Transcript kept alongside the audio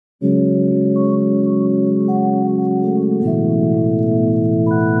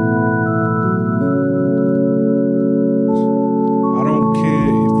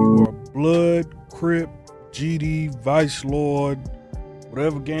GD, Vice Lord,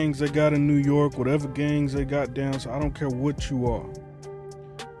 whatever gangs they got in New York, whatever gangs they got down. So I don't care what you are.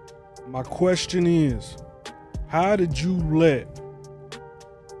 My question is, how did you let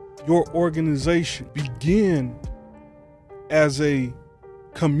your organization begin as a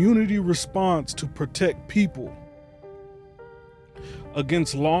community response to protect people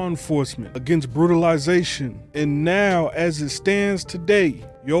against law enforcement, against brutalization? And now, as it stands today,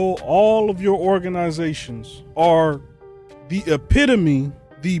 all of your organizations are the epitome,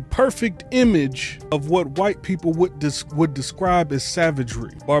 the perfect image of what white people would describe as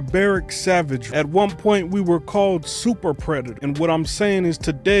savagery, barbaric savagery. At one point, we were called super predator. And what I'm saying is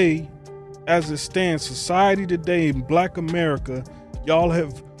today, as it stands, society today in Black America, y'all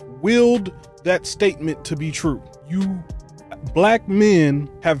have willed that statement to be true. You Black men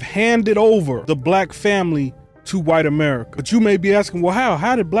have handed over the Black family to white America. But you may be asking, well, how?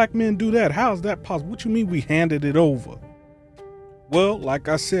 How did Black men do that? How is that possible? What you mean we handed it over? Well, like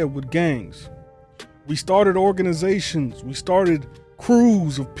I said, with gangs, we started organizations, we started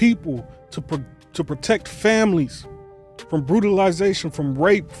crews of people to protect families from brutalization, from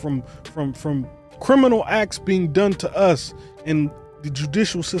rape, from criminal acts being done to us, and the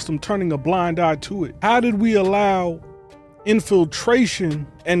judicial system turning a blind eye to it. How did we allow infiltration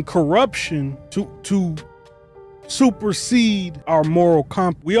and corruption to supersede our moral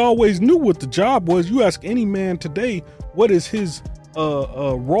compass? We always knew what the job was. You ask any man today, what is his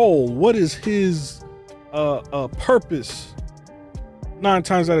role? What is his purpose? 9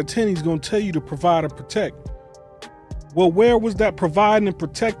 times out of 10, he's going to tell you to provide and protect. Well, where was that providing and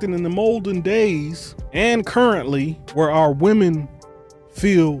protecting in the olden days and currently, where our women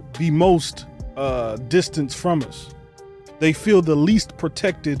feel the most distance from us? They feel the least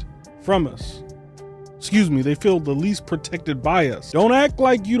protected from us. They feel the least protected by us. Don't act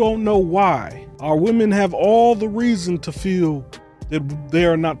like you don't know why. Our women have all the reason to feel that they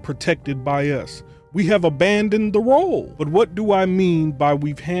are not protected by us. We have abandoned the role. But what do I mean by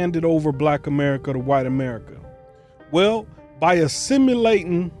we've handed over Black America to white America? Well, by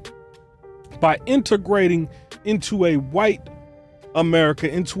assimilating, by integrating into a white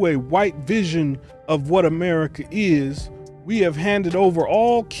America, into a white vision of what America is, we have handed over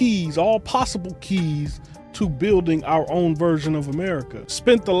all keys, all possible keys to building our own version of America.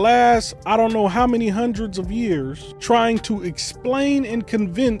 Spent the last, I don't know how many hundreds of years trying to explain and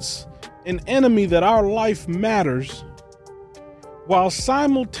convince an enemy that our life matters, while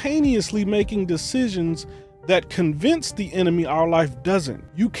simultaneously making decisions that convince the enemy our life doesn't.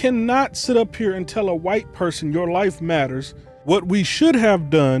 You cannot sit up here and tell a white person your life matters. What we should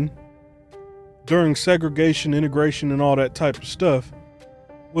have done during segregation, integration, and all that type of stuff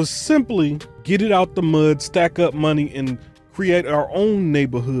was simply get it out the mud, stack up money, and create our own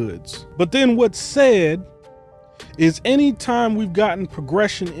neighborhoods. But then what's sad is anytime we've gotten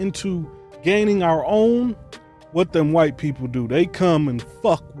progression into gaining our own, what them white people do, they come and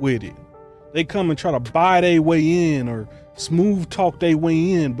fuck with it. They come and try to buy their way in or smooth talk their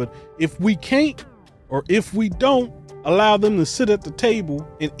way in. But if we can't, or if we don't allow them to sit at the table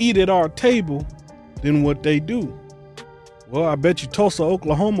and eat at our table, then what they do? Well, I bet you Tulsa,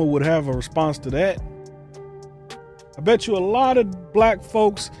 Oklahoma would have a response to that. I bet you a lot of Black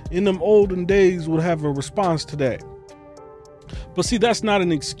folks in them olden days would have a response to that. But see, that's not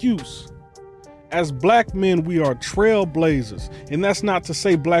an excuse. As Black men, we are trailblazers. And that's not to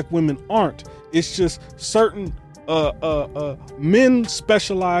say Black women aren't. It's just certain men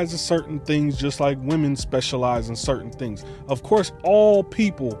specialize in certain things just like women specialize in certain things. Of course, all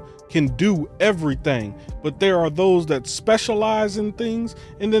people can do everything, but there are those that specialize in things,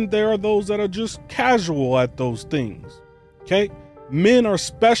 and then there are those that are just casual at those things. Okay? Men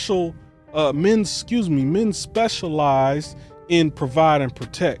specialize in provide and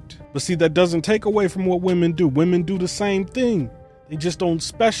protect. But see, that doesn't take away from what women do. Women do the same thing. They just don't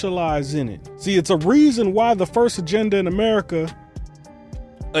specialize in it. See, it's a reason why the first agenda in America,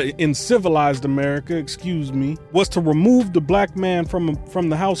 in civilized America, was to remove the Black man from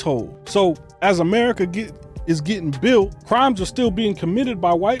the household. So as America is getting built, crimes are still being committed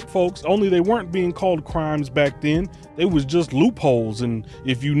by white folks, only they weren't being called crimes back then. They was just loopholes, and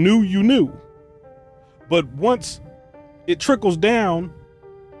if you knew, you knew. But once it trickles down,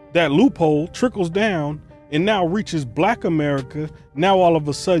 that loophole trickles down and now reaches Black America, now all of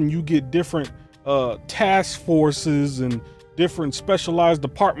a sudden you get different task forces and different specialized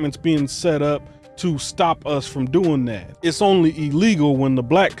departments being set up to stop us from doing that. It's only illegal when the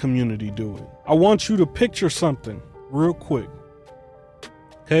Black community do it. I want you to picture something real quick.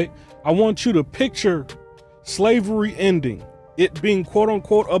 Okay? I want you to picture slavery ending, it being quote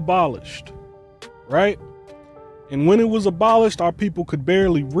unquote abolished, right? And when it was abolished, our people could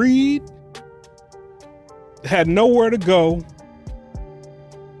barely read, had nowhere to go,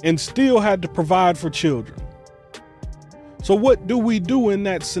 and still had to provide for children. So what do we do in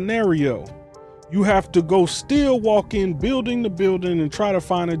that scenario? You have to go still walk in building to building and try to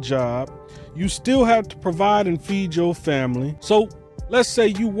find a job. You still have to provide and feed your family. So let's say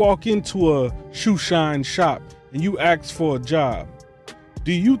you walk into a shoe shine shop and you ask for a job.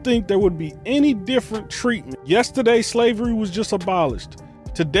 Do you think there would be any different treatment? Yesterday, slavery was just abolished.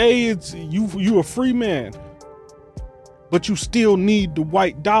 Today, it's you a free man, but you still need the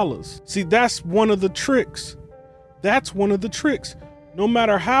white dollars. See, that's one of the tricks. That's one of the tricks. No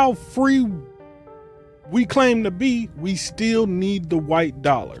matter how free we claim to be, we still need the white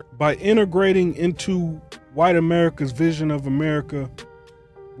dollar. By integrating into white America's vision of America,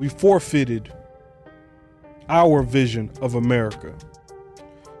 we forfeited our vision of America.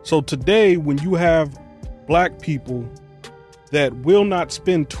 So today, when you have black people that will not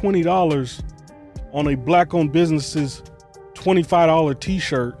spend $20 on a black-owned business's $25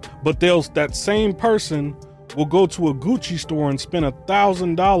 t-shirt, but that same person will go to a Gucci store and spend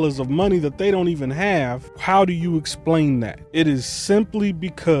 $1,000 of money that they don't even have. How do you explain that? It is simply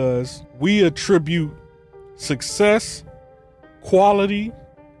because we attribute success, quality,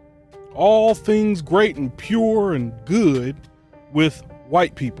 all things great and pure and good with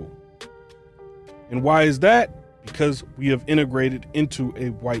white people. And why is that? Because we have integrated into a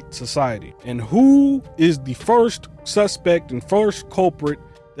white society. And who is the first suspect and first culprit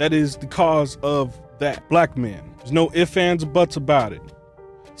that is the cause of that? Black men. There's no ifs, ands, or buts about it.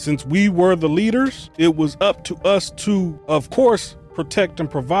 Since we were the leaders, it was up to us to, of course, protect and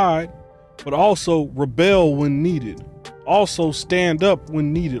provide, but also rebel when needed. Also stand up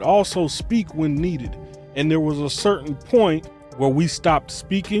when needed. Also speak when needed. And there was a certain point where we stopped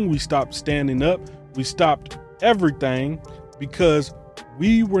speaking, we stopped standing up, we stopped everything because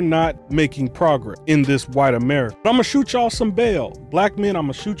we were not making progress in this white America. But I'm gonna shoot y'all some bail. Black men, I'm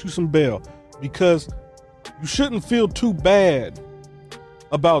gonna shoot you some bail because you shouldn't feel too bad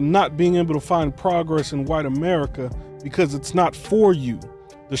about not being able to find progress in white America because it's not for you.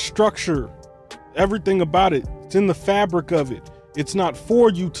 The structure, everything about it, it's in the fabric of it. It's not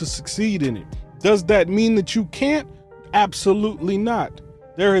for you to succeed in it. Does that mean that you can't? Absolutely not.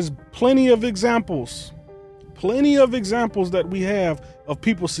 There is plenty of examples that we have of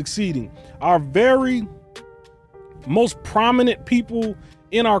people succeeding. Our very most prominent people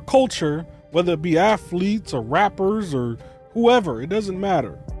in our culture, whether it be athletes or rappers or whoever, it doesn't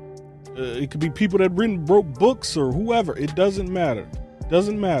matter. It could be people that wrote books or whoever. It doesn't matter.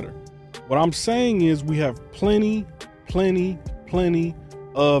 Doesn't matter. What I'm saying is we have plenty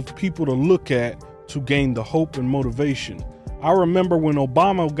of people to look at to gain the hope and motivation. I remember when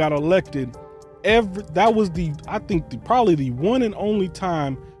Obama got elected, that was probably the one and only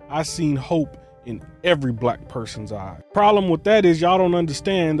time I seen hope in every black person's eye. Problem with that is y'all don't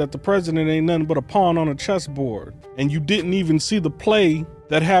understand that the president ain't nothing but a pawn on a chessboard. And you didn't even see the play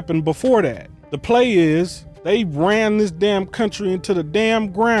that happened before that. The play is they ran this damn country into the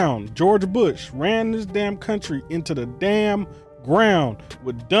damn ground. George Bush ran this damn country into the damn ground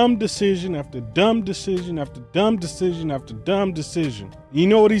with dumb decision after dumb decision after dumb decision after dumb decision. You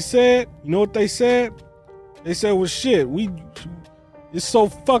know what he said? You know what they said? They said, well, shit, it's so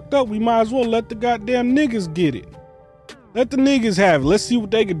fucked up, we might as well let the goddamn niggas get it. Let the niggas have it. Let's see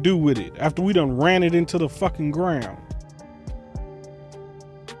what they could do with it after we done ran it into the fucking ground.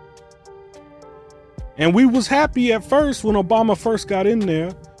 And we was happy at first when Obama first got in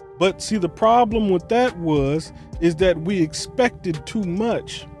there. But see, the problem with that is that we expected too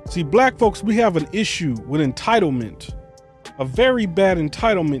much. See, black folks, we have an issue with entitlement, a very bad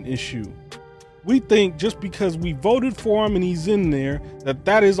entitlement issue. We think just because we voted for him and he's in there,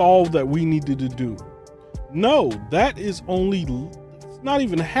 that is all that we needed to do. No, that is it's not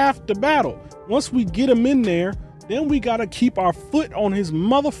even half the battle. Once we get him in there, then we got to keep our foot on his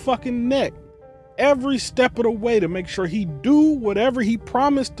motherfucking neck every step of the way to make sure he do whatever he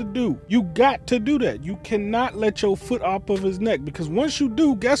promised to do. You got to do that. You cannot let your foot off of his neck, because once you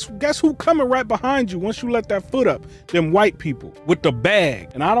do, guess who coming right behind you once you let that foot up? Them white people with the bag.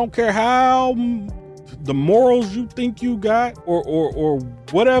 And I don't care how the morals you think you got or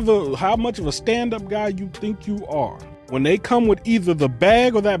whatever, how much of a stand-up guy you think you are. When they come with either the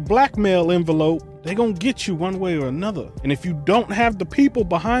bag or that blackmail envelope, they gonna get you one way or another. And if you don't have the people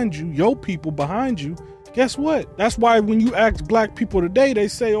behind you, your people behind you, guess what? That's why when you ask black people today, they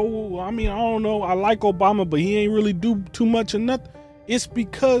say, oh, I mean, I don't know, I like Obama, but he ain't really do too much or nothing. It's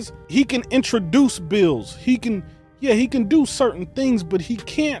because he can introduce bills. He can do certain things, but he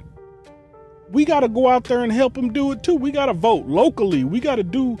can't we got to go out there and help them do it too. We got to vote locally. We got to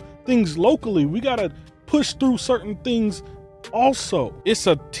do things locally. We got to push through certain things also. It's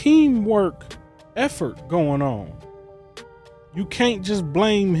a teamwork effort going on. You can't just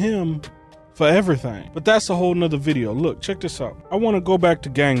blame him for everything. But that's a whole nother video. Look, check this out. I want to go back to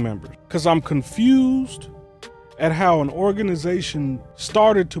gang members because I'm confused at how an organization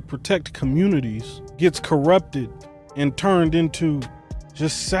started to protect communities gets corrupted and turned into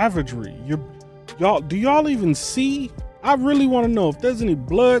just savagery. Do y'all even see? I really want to know if there's any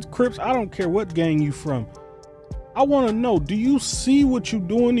Bloods, Crips. I don't care what gang you from. I want to know, do you see what you're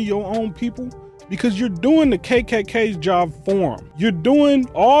doing to your own people? Because you're doing the KKK's job for them. You're doing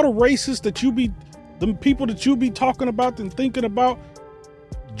all the racists that the people that you be talking about and thinking about.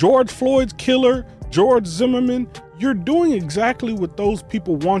 George Floyd's killer, George Zimmerman. You're doing exactly what those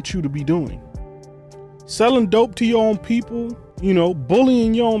people want you to be doing. Selling dope to your own people,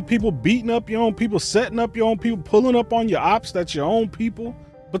 bullying your own people, beating up your own people, setting up your own people, pulling up on your ops that's your own people.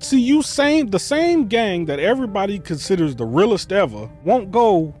 But see, the same gang that everybody considers the realest ever won't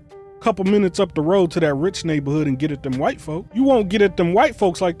go couple minutes up the road to that rich neighborhood and get at them white folk. You won't get at them white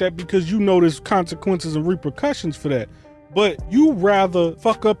folks like that because you know there's consequences and repercussions for that. But you rather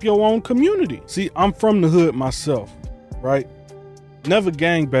fuck up your own community. See, I'm from the hood myself, right? Never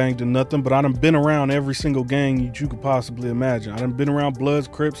gangbanged or nothing, but I done been around every single gang you could possibly imagine. I done been around Bloods,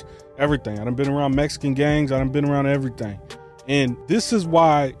 Crips, everything. I done been around Mexican gangs. I done been around everything. And this is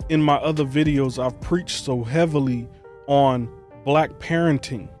why in my other videos I've preached so heavily on Black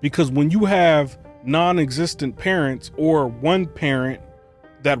parenting, because when you have non-existent parents or one parent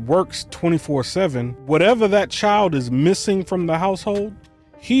that works 24/7, whatever that child is missing from the household,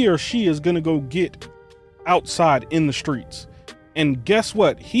 he or she is going to go get outside in the streets. And guess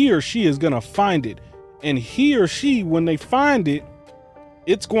what? He or she is going to find it. And he or she, when they find it,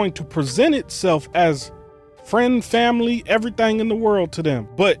 it's going to present itself as friend, family, everything in the world to them.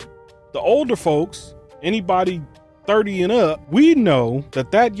 But the older folks, anybody 30 and up, we know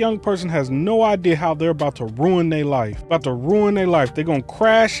that young person has no idea how they're about to ruin their life. They're going to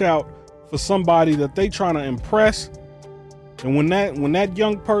crash out for somebody that they trying to impress. And when that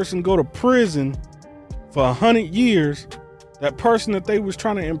young person go to prison for 100 years, that person that they was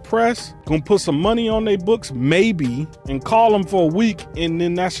trying to impress gonna put some money on their books, maybe, and call them for a week, and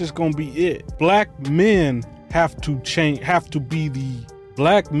then that's just gonna be it. Black men have to change,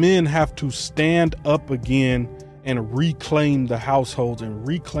 black men have to stand up again and reclaim the households and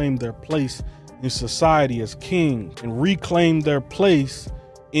reclaim their place in society as king and reclaim their place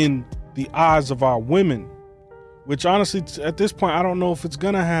in the eyes of our women, which honestly at this point I don't know if it's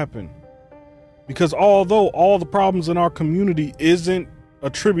gonna happen, because although all the problems in our community isn't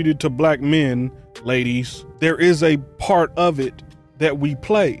attributed to black men, ladies, there is a part of it that we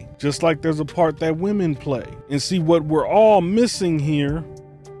play, just like there's a part that women play. And see, what we're all missing here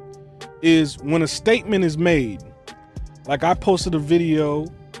is when a statement is made. Like I posted a video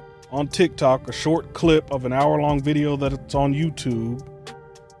on TikTok, a short clip of an hour-long video that it's on YouTube.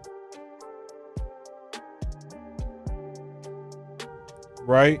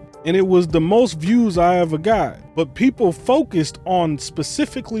 Right? And it was the most views I ever got. But people focused on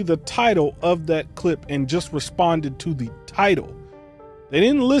specifically the title of that clip and just responded to the title. They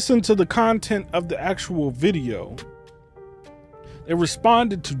didn't listen to the content of the actual video. They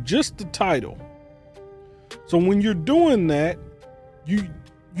responded to just the title. So when you're doing that, you're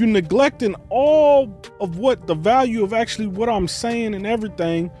neglecting all of what the value of actually what I'm saying and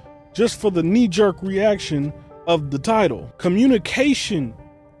everything just for the knee-jerk reaction of the title. Communication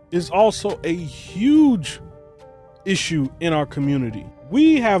is also a huge issue in our community.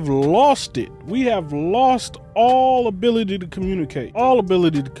 We have lost it. We have lost all ability to communicate.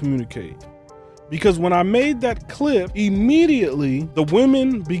 Because when I made that clip, immediately the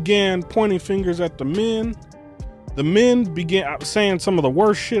women began pointing fingers at the men. The men began saying some of the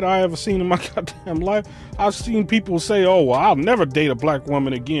worst shit I ever seen in my goddamn life. I've seen people say, oh, well, I'll never date a black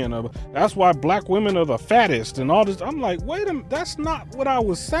woman again. That's why black women are the fattest and all this. I'm like, wait a minute, that's not what I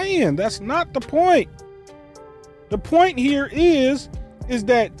was saying. That's not the point. The point here is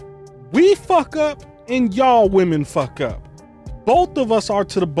that we fuck up and y'all women fuck up. Both of us are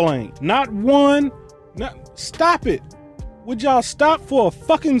to the blame. Not one. Stop it. Would y'all stop for a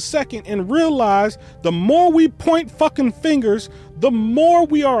fucking second and realize the more we point fucking fingers, the more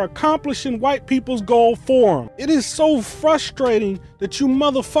we are accomplishing white people's goal for them. It is so frustrating that you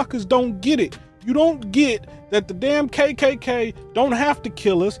motherfuckers don't get it. You don't get that the damn KKK don't have to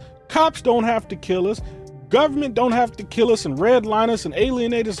kill us. Cops don't have to kill us. government don't have to kill us and redline us and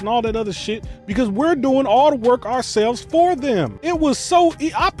alienate us and all that other shit because we're doing all the work ourselves for them. It was so,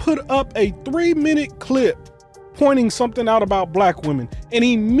 I put up a 3-minute clip pointing something out about black women, and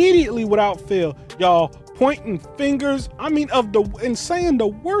immediately without fail, y'all pointing fingers, and saying the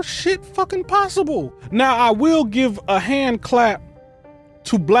worst shit fucking possible. Now, I will give a hand clap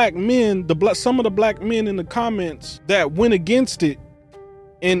to black men, some of the black men in the comments that went against it,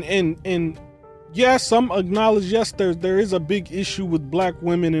 and yes, some acknowledge, yes, there is a big issue with black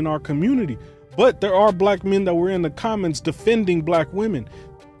women in our community, but there are black men that were in the comments defending black women.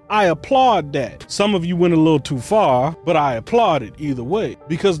 I applaud that. Some of you went a little too far, but I applaud it either way,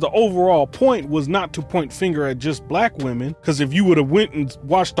 because the overall point was not to point finger at just black women, because if you would have went and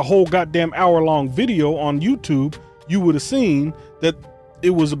watched the whole goddamn hour-long video on YouTube, you would have seen that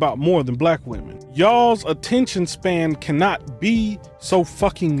it was about more than black women. Y'all's attention span cannot be so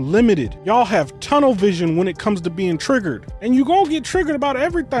fucking limited. Y'all have tunnel vision when it comes to being triggered. And you gonna get triggered about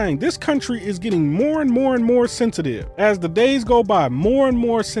everything. This country is getting more and more and more sensitive. As the days go by, more and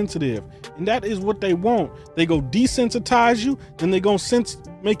more sensitive. And that is what they want. They go desensitize you, then they gonna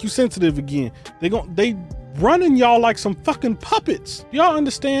make you sensitive again. They running y'all like some fucking puppets. Y'all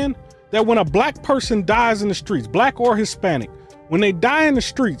understand that when a black person dies in the streets, black or Hispanic, when they die in the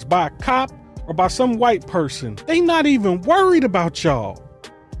streets by a cop or by some white person, they not even worried about y'all.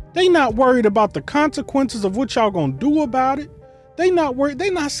 They not worried about the consequences of what y'all gonna do about it. They not worried. They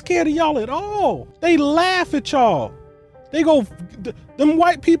not scared of y'all at all. They laugh at y'all. Them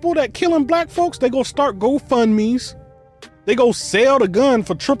white people that killing black folks, they go start GoFundMes. They go sell the gun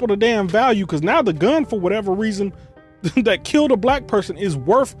for triple the damn value, because now the gun, for whatever reason, that killed a black person is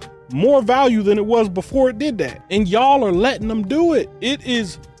worth more value than it was before it did that. And y'all are letting them do it. It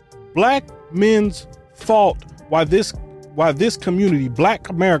is black men's fault why this community, black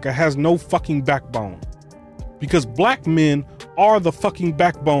America, has no fucking backbone. Because black men are the fucking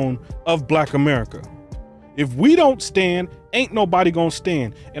backbone of black America. If we don't stand, ain't nobody gonna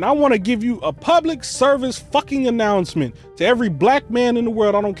stand. And I want to give you a public service fucking announcement to every black man in the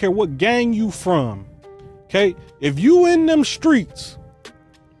world. I don't care what gang you from. Okay? If you in them streets,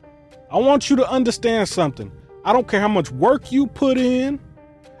 I want you to understand something. I don't care how much work you put in.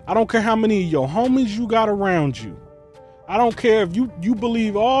 I don't care how many of your homies you got around you. I don't care if you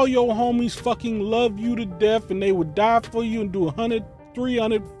believe all your homies fucking love you to death and they would die for you and do 100,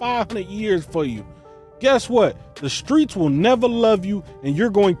 300, 500 years for you. Guess what? The streets will never love you, and you're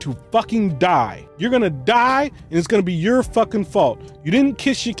going to fucking die. You're gonna die, and it's gonna be your fucking fault. You didn't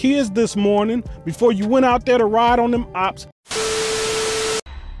kiss your kids this morning before you went out there to ride on them ops.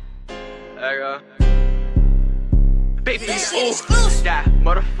 Big piece, ooh, that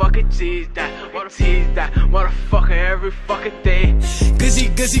motherfucking cheese, that motherfucker every fucking day. Guzzy,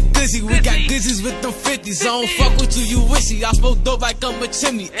 we got guzzies with them 50s. I don't fuck with you wishy. I smoke dope like I'm a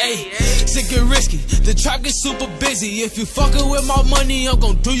chimney, ayy. Sick and risky, the trap gets super busy. If you fucking with my money, I'm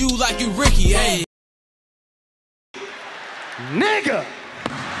gon' do you like you Ricky, ayy. Nigga,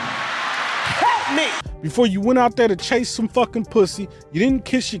 help me. Before you went out there to chase some fucking pussy, you didn't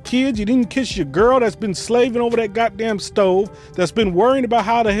kiss your kids, you didn't kiss your girl that's been slaving over that goddamn stove, that's been worrying about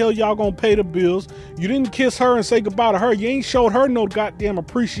how the hell y'all gonna pay the bills. You didn't kiss her and say goodbye to her. You ain't showed her no goddamn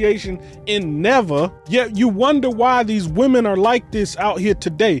appreciation in never. Yet you wonder why these women are like this out here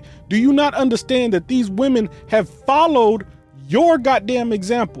today. Do you not understand that these women have followed your goddamn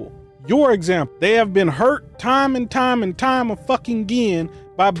example? Your example. They have been hurt time and time and time fucking again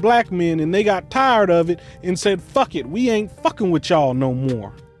by black men, and they got tired of it and said, fuck it, we ain't fucking with y'all no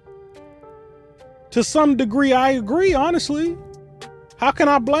more. To some degree, I agree, honestly. How can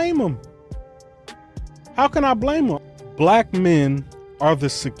I blame them? How can I blame them? Black men are the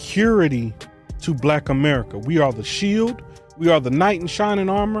security to black America. We are the shield. We are the knight in shining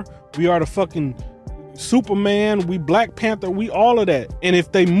armor. We are the fucking Superman. We Black Panther. We all of that. And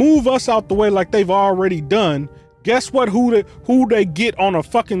if they move us out the way like they've already done, guess what? Who they get on a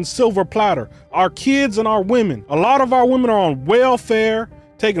fucking silver platter? Our kids and our women. A lot of our women are on welfare,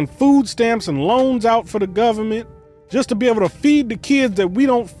 taking food stamps and loans out for the government just to be able to feed the kids that we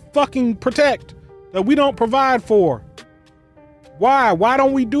don't fucking protect, that we don't provide for. Why? Why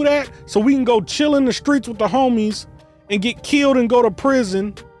don't we do that? So we can go chill in the streets with the homies and get killed and go to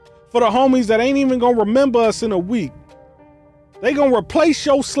prison for the homies that ain't even gonna remember us in a week. They gonna replace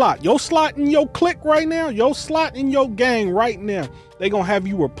your slot in your clique right now, your slot in your gang right now. They gonna have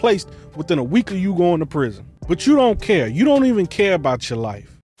you replaced within a week of you going to prison. But you don't care. You don't even care about your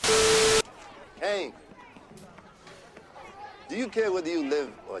life. Kaine, do you care whether you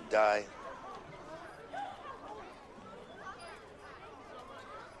live or die?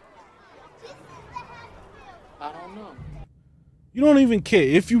 I don't know. You don't even care.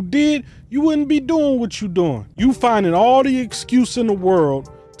 If you did, you wouldn't be doing what you doing. You finding all the excuse in the world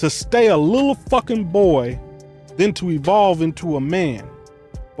to stay a little fucking boy than to evolve into a man.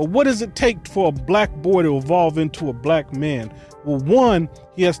 But what does it take for a black boy to evolve into a black man? Well, one,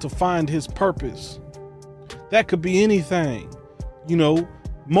 he has to find his purpose. That could be anything. You know,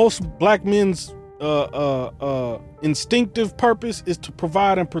 most black men's instinctive purpose is to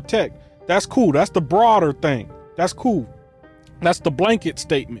provide and protect. That's cool. That's the broader thing. That's cool. That's the blanket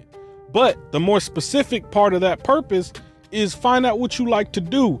statement. But the more specific part of that purpose is find out what you like to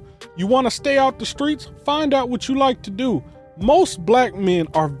do. You want to stay out the streets? Find out what you like to do. Most black men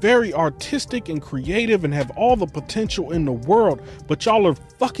are very artistic and creative and have all the potential in the world, but y'all are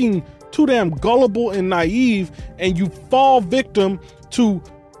fucking too damn gullible and naive, and you fall victim to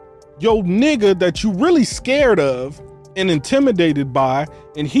your nigga that you really scared of and intimidated by,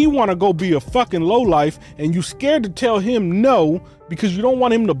 and he want to go be a fucking lowlife, and you scared to tell him no because you don't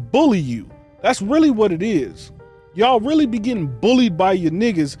want him to bully you. That's really what it is. Y'all really be getting bullied by your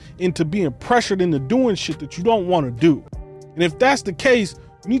niggas into being pressured into doing shit that you don't want to do. And if that's the case,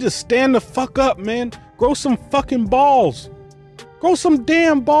 you need to stand the fuck up, man. Grow some fucking balls. Grow some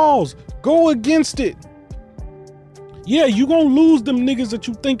damn balls. Go against it. Yeah, you gonna lose them niggas that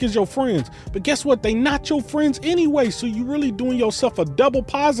you think is your friends. But guess what? They not your friends anyway. So you really doing yourself a double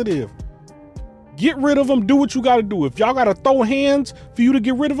positive. Get rid of them. Do what you gotta do. If y'all gotta throw hands for you to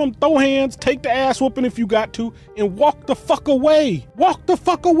get rid of them, throw hands. Take the ass whooping if you got to. And walk the fuck away. Walk the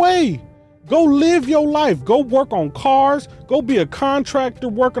fuck away. Go live your life. Go work on cars. Go be a contractor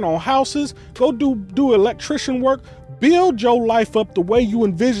working on houses. Go do electrician work. Build your life up the way you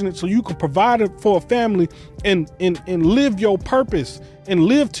envision it so you can provide it for a family and live your purpose and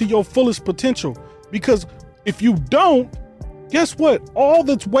live to your fullest potential. Because if you don't, guess what? All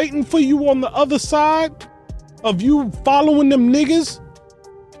that's waiting for you on the other side of you following them niggas,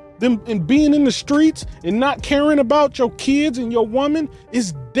 them and being in the streets and not caring about your kids and your woman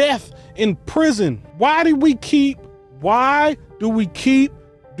is death in prison. Why do we keep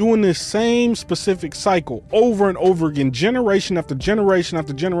doing this same specific cycle over and over again, generation after generation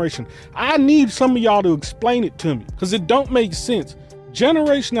after generation? I need some of y'all to explain it to me because it don't make sense.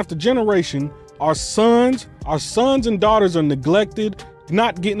 Generation after generation, our sons and daughters are neglected,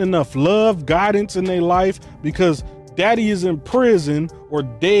 not getting enough love, guidance in their life because daddy is in prison or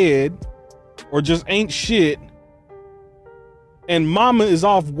dead or just ain't shit. And mama is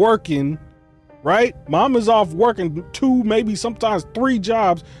off working, right? Mama's off working 2, maybe sometimes 3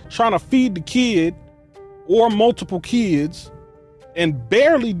 jobs trying to feed the kid or multiple kids and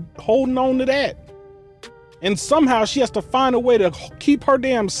barely holding on to that. And somehow she has to find a way to keep her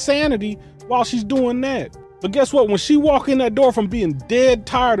damn sanity while she's doing that. But guess what? When she walk in that door from being dead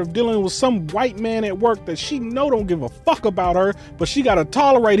tired of dealing with some white man at work that she know don't give a fuck about her, but she got to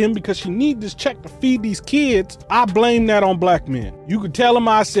tolerate him because she need this check to feed these kids, I blame that on black men. You could tell him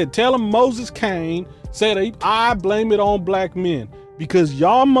tell him Moses Kaine said I blame it on black men because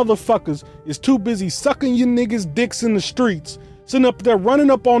y'all motherfuckers is too busy sucking your niggas dicks in the streets, sitting up there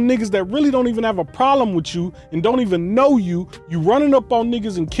running up on niggas that really don't even have a problem with you and don't even know you. You running up on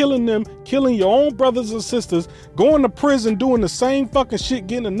niggas and killing them, killing your own brothers and sisters, going to prison, doing the same fucking shit,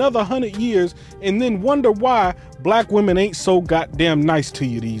 getting another 100 years, and then wonder why black women ain't so goddamn nice to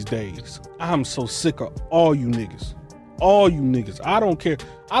you these days. I'm so sick of all you niggas. All you niggas. I don't care.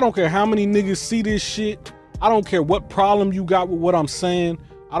 I don't care how many niggas see this shit. I don't care what problem you got with what I'm saying.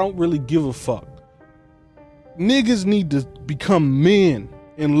 I don't really give a fuck. Niggas need to become men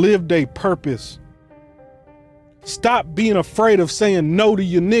and live their purpose. Stop being afraid of saying no to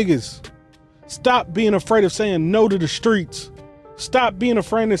your niggas. Stop being afraid of saying no to the streets. Stop being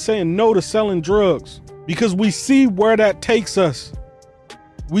afraid of saying no to selling drugs. Because we see where that takes us.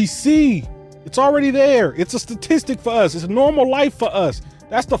 We see. It's already there. It's a statistic for us. It's a normal life for us.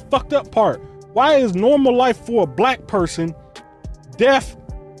 That's the fucked up part. Why is normal life for a black person death,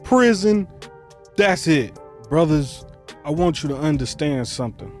 prison, that's it? Brothers, I want you to understand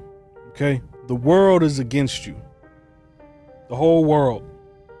something, okay? The world is against you. The whole world.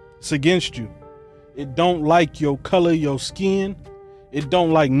 It's against you. It don't like your color, your skin. It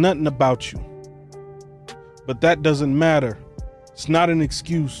don't like nothing about you. But that doesn't matter. It's not an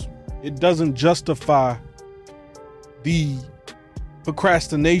excuse. It doesn't justify the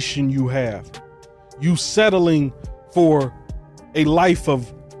procrastination you have. You settling for a life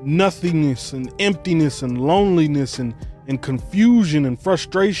of nothingness and emptiness and loneliness and confusion and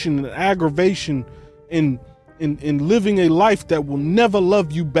frustration and aggravation and living a life that will never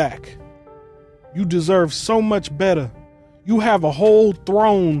love you back. You deserve so much better. You have a whole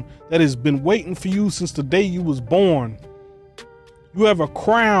throne that has been waiting for you since the day you was born. You have a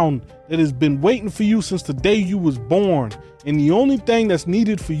crown that has been waiting for you since the day you was born. And the only thing that's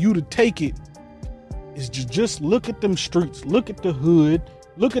needed for you to take it is to just look at them streets, look at the hood,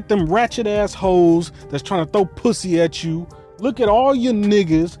 look at them ratchet ass hoes that's trying to throw pussy at you. Look at all your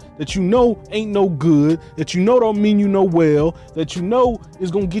niggas that you know ain't no good, that you know don't mean you no well, that you know is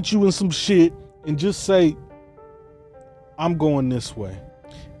gonna get you in some shit, and just say, I'm going this way.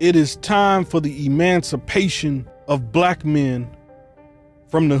 It is time for the emancipation of black men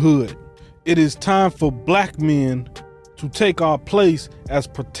from the hood. It is time for black men to take our place as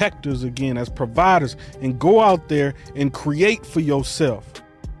protectors again, as providers, and go out there and create for yourself.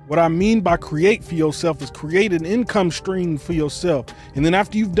 What I mean by create for yourself is create an income stream for yourself. And then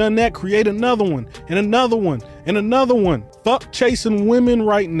after you've done that, create another one and another one and another one. Fuck chasing women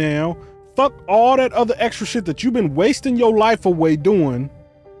right now. Fuck all that other extra shit that you've been wasting your life away doing.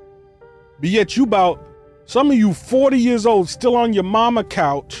 But yet some of you 40 years old still on your mama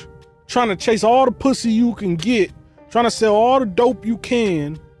couch trying to chase all the pussy you can get, trying to sell all the dope you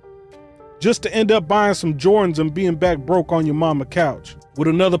can just to end up buying some Jordans and being back broke on your mama couch with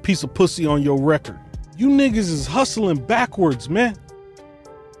another piece of pussy on your record. You niggas is hustling backwards, man.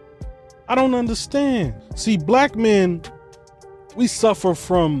 I don't understand. See, black men, we suffer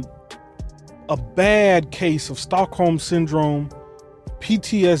from a bad case of Stockholm Syndrome,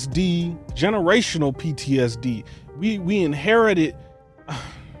 PTSD, generational PTSD. We inherited.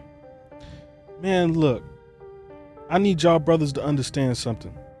 Man, look, I need y'all brothers to understand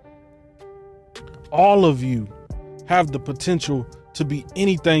something. All of you have the potential to be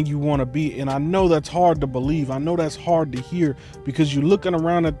anything you want to be. And I know that's hard to believe. I know that's hard to hear because you're looking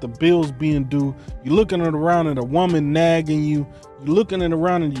around at the bills being due. You're looking around at a woman nagging you. You're looking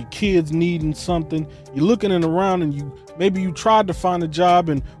around at your kids needing something. You're looking around and maybe you tried to find a job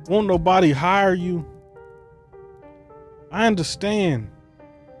and won't nobody hire you. I understand.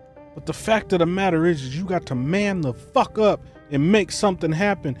 But the fact of the matter is you got to man the fuck up and make something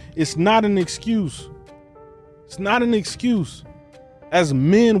happen. It's not an excuse. It's not an excuse. As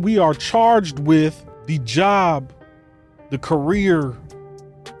men, we are charged with the job, the career,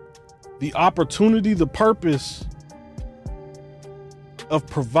 the opportunity, the purpose of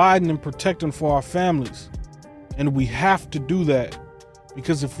providing and protecting for our families. And we have to do that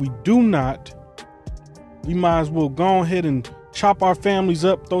because if we do not, we might as well go ahead and chop our families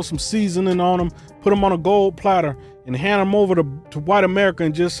up, throw some seasoning on them, put them on a gold platter and hand them over to white America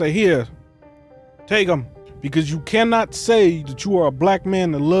and just say, here, take them. Because you cannot say that you are a black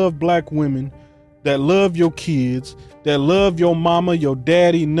man that love black women, that love your kids, that love your mama, your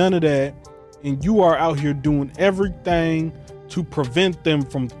daddy, none of that. And you are out here doing everything to prevent them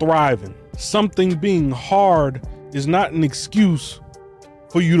from thriving. Something being hard is not an excuse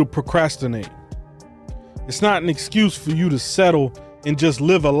for you to procrastinate. It's not an excuse for you to settle and just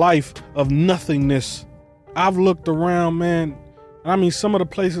live a life of nothingness. I've looked around, man. I mean, some of the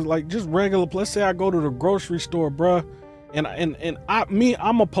places, like just regular, let's say I go to the grocery store, bruh, and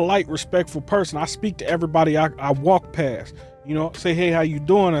I'm a polite, respectful person. I speak to everybody I walk past, you know, say, hey, how you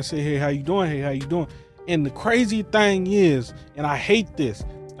doing? I say, hey, how you doing? Hey, how you doing? And the crazy thing is, and I hate this,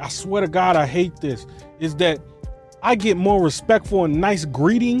 I swear to God, I hate this, is that I get more respectful and nice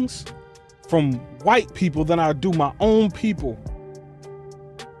greetings from white people than I do my own people.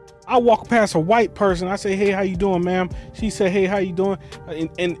 I walk past a white person. I say, hey, how you doing, ma'am? She said, hey, how you doing?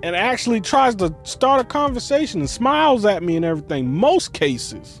 And actually tries to start a conversation and smiles at me and everything, most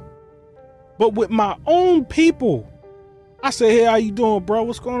cases. But with my own people, I say, hey, how you doing, bro?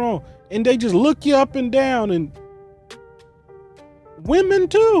 What's going on? And they just look you up and down, and women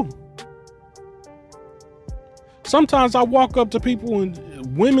too. Sometimes I walk up to people,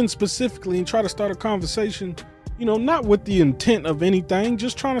 and women specifically, and try to start a conversation, you know, not with the intent of anything,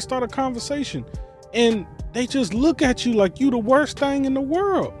 just trying to start a conversation. And they just look at you like you the worst thing in the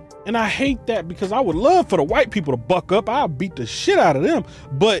world. And I hate that because I would love for the white people to buck up. I'll beat the shit out of them.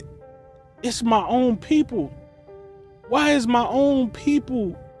 But it's my own people. Why is my own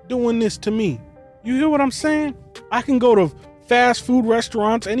people doing this to me? You hear what I'm saying? I can go to fast food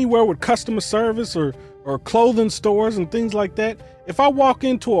restaurants, anywhere with customer service or clothing stores and things like that. If I walk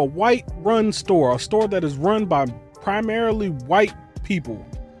into a white run store, a store that is run by primarily white people,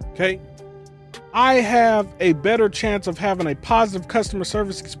 okay, I have a better chance of having a positive customer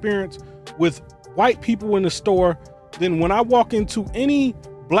service experience with white people in the store than when I walk into any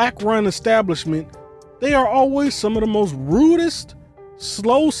black run establishment. They are always some of the most rudest,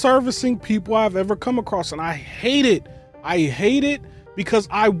 slow servicing people I've ever come across. And I hate it. I hate it because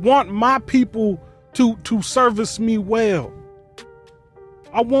I want my people to service me well.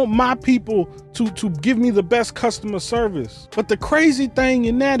 I want my people to give me the best customer service. But the crazy thing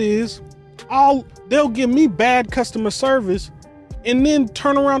in that is, they'll give me bad customer service and then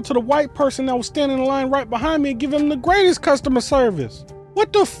turn around to the white person that was standing in line right behind me and give him the greatest customer service.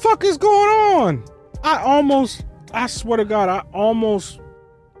 What the fuck is going on? I swear to God, I almost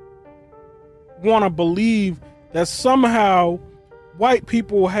want to believe that somehow white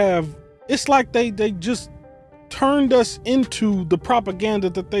people it's like they just turned us into the propaganda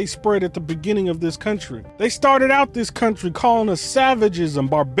that they spread at the beginning of this country. They started out this country calling us savages and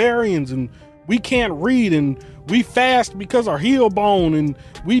barbarians, and we can't read, and we fast because our heel bone, and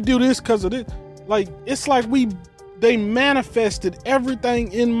we do this because of this. Like, it's like they manifested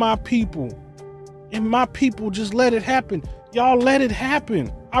everything in my people, and my people just let it happen. Y'all let it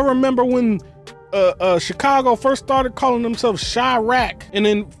happen. I remember when Chicago first started calling themselves Chirac, and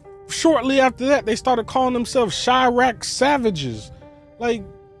then shortly after that, they started calling themselves Chirac savages. Like,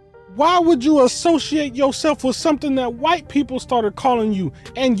 why would you associate yourself with something that white people started calling you?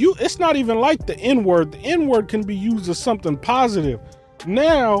 And it's not even like the N-word. The N-word can be used as something positive.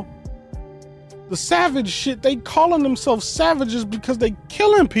 Now, the savage shit, they calling themselves savages because they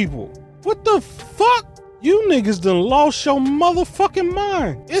killing people. What the fuck? You niggas done lost your motherfucking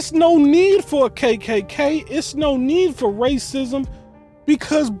mind. It's no need for a KKK. It's no need for racism,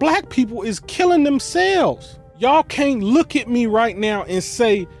 because black people is killing themselves. Y'all can't look at me right now and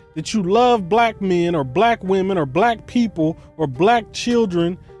say that you love black men or black women or black people or black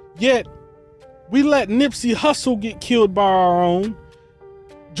children, yet we let Nipsey Hussle get killed by our own.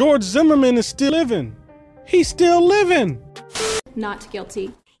 George Zimmerman is still living. He's still living. Not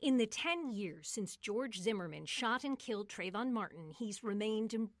guilty. In the 10 years since George Zimmerman shot and killed Trayvon Martin, he's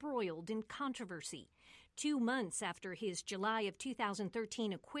remained embroiled in controversy. 2 months after his July of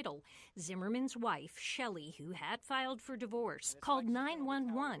 2013 acquittal, Zimmerman's wife, Shelley, who had filed for divorce, called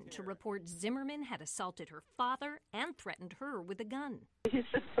 911 to report Zimmerman had assaulted her father and threatened her with a gun. He's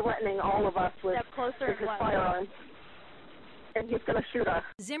just threatening all of us with his firearm, and he's going to shoot us.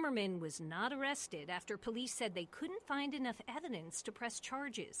 Zimmerman was not arrested after police said they couldn't find enough evidence to press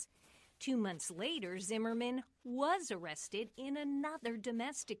charges. 2 months later, Zimmerman was arrested in another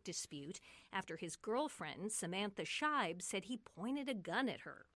domestic dispute after his girlfriend, Samantha Scheib, said he pointed a gun at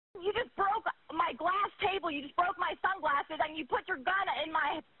her. You just broke my glass table, you just broke my sunglasses, and you put your gun in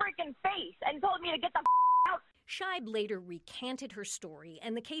my freaking face and told me to get the out. Scheib later recanted her story,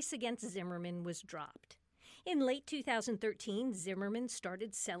 and the case against Zimmerman was dropped. In late 2013, Zimmerman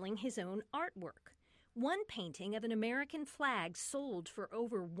started selling his own artwork. One painting of an American flag sold for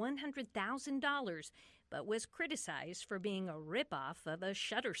over $100,000, but was criticized for being a ripoff of a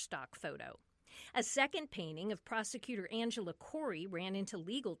Shutterstock photo. A second painting of prosecutor Angela Corey ran into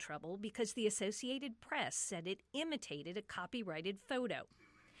legal trouble because the Associated Press said it imitated a copyrighted photo.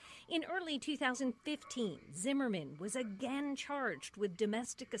 In early 2015, Zimmerman was again charged with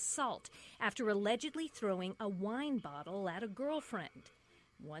domestic assault after allegedly throwing a wine bottle at a girlfriend.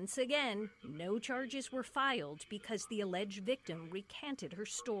 Once again, no charges were filed because the alleged victim recanted her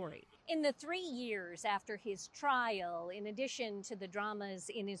story. In the 3 years after his trial, in addition to the dramas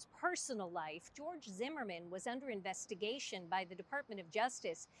in his personal life, George Zimmerman was under investigation by the Department of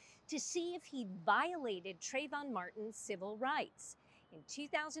Justice to see if he'd violated Trayvon Martin's civil rights. In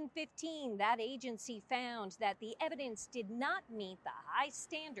 2015, that agency found that the evidence did not meet the high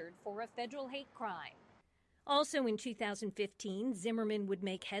standard for a federal hate crime. Also in 2015, Zimmerman would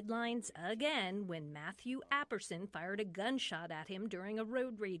make headlines again when Matthew Apperson fired a gunshot at him during a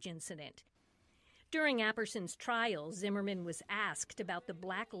road rage incident. During Apperson's trial, Zimmerman was asked about the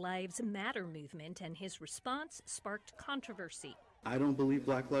Black Lives Matter movement, and his response sparked controversy. I don't believe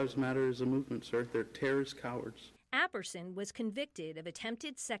Black Lives Matter is a movement, sir. They're terrorist cowards. Apperson was convicted of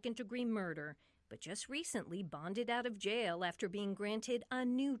attempted second-degree murder, but just recently bonded out of jail after being granted a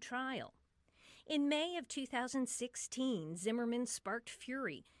new trial. In May of 2016, Zimmerman sparked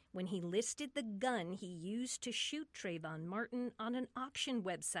fury when he listed the gun he used to shoot Trayvon Martin on an auction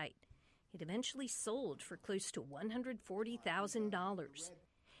website. It eventually sold for close to $140,000.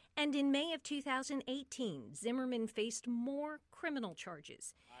 And in May of 2018, Zimmerman faced more criminal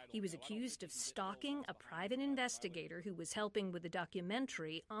charges. He was accused of stalking a private investigator who was helping with a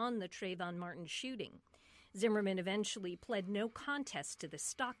documentary on the Trayvon Martin shooting. Zimmerman eventually pled no contest to the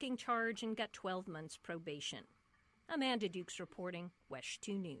stalking charge and got 12 months probation. Amanda Dukes reporting, WESH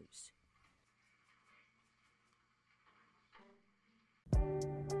 2 News.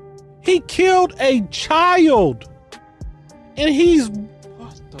 He killed a child. And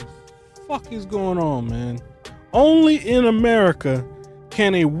what the fuck is going on, man? Only in America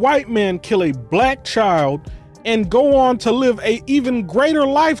can a white man kill a black child and go on to live a even greater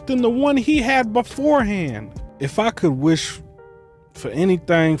life than the one he had beforehand? If I could wish for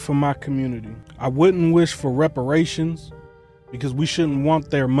anything for my community, I wouldn't wish for reparations because we shouldn't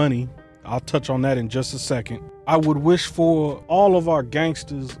want their money. I'll touch on that in just a second. I would wish for all of our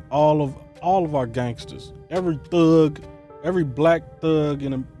gangsters, all of our gangsters, every thug, every black thug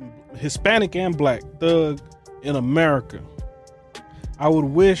and a Hispanic and black thug in America. I would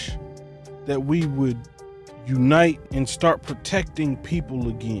wish that we would unite and start protecting people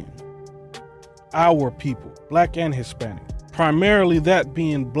again. Our people, black and Hispanic. Primarily that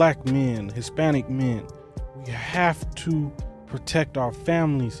being black men, Hispanic men. We have to protect our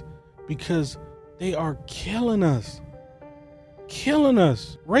families because they are killing us. Killing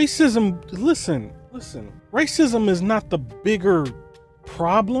us. Racism, listen. Racism is not the bigger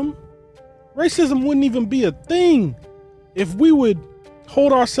problem. Racism wouldn't even be a thing if we would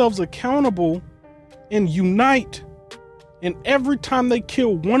hold ourselves accountable and unite. And every time they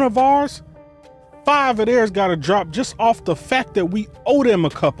kill one of ours, 5 of theirs got to drop just off the fact that we owe them a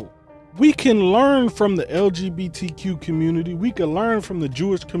couple. We can learn from the LGBTQ community. We can learn from the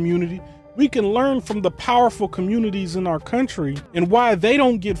Jewish community. We can learn from the powerful communities in our country and why they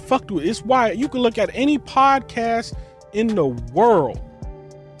don't get fucked with. It's why you can look at any podcast in the world,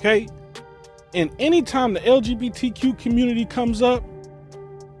 okay? And anytime the LGBTQ community comes up,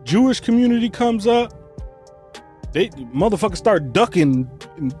 Jewish community comes up, they motherfuckers start ducking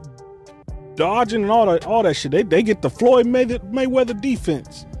and dodging and all that shit. They get the Floyd Mayweather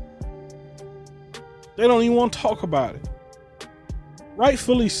defense. They don't even want to talk about it.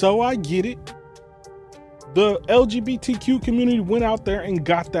 Rightfully so, I get it. The LGBTQ community went out there and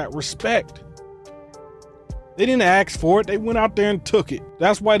got that respect. They didn't ask for it. They went out there and took it.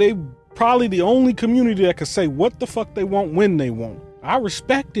 That's why they probably the only community that can say what the fuck they want when they want. I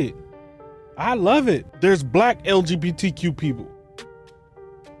respect it. I love it. There's black LGBTQ people.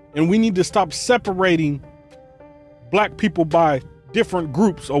 And we need to stop separating black people by different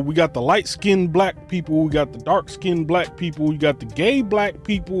groups. Oh, we got the light-skinned black people, we got the dark-skinned black people, you got the gay black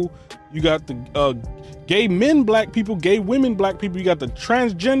people, you got the gay men black people, gay women black people, you got the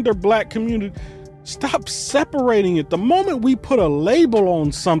transgender black community. Stop separating it. The moment we put a label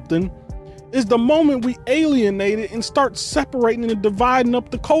on something is the moment we alienate it and start separating and dividing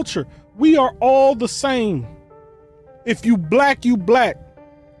up the culture. We are all the same. If you black, you black.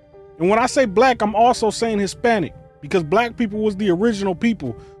 And when I say black, I'm also saying Hispanic, because black people was the original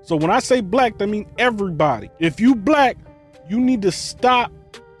people. So when I say black, that means everybody. If you black, you need to stop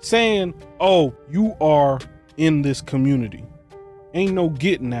saying, oh, you are in this community. Ain't no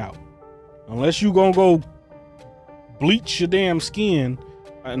getting out. Unless you gonna go bleach your damn skin.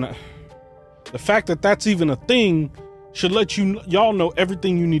 And the fact that that's even a thing should let y'all know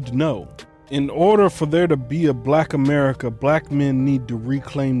everything you need to know. In order for there to be a black America, black men need to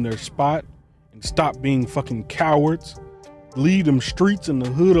reclaim their spot and stop being fucking cowards. Leave them streets and the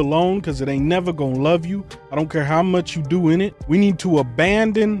hood alone, because it ain't never gonna love you. I don't care how much you do in it. We need to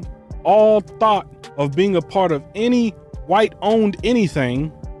abandon all thought of being a part of any white-owned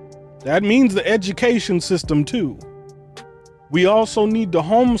anything. That means the education system too. We also need to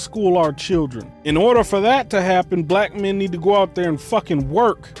homeschool our children. In order for that to happen, black men need to go out there and fucking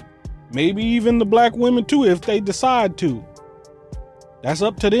work. Maybe even the black women too, if they decide to. That's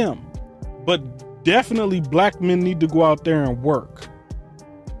up to them. But definitely black men need to go out there and work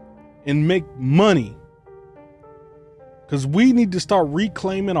and make money. Because we need to start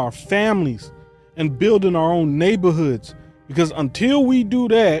reclaiming our families and building our own neighborhoods. Because until we do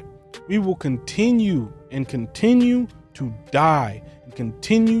that, we will continue to die and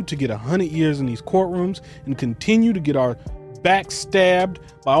continue to get 100 years in these courtrooms and continue to get our back stabbed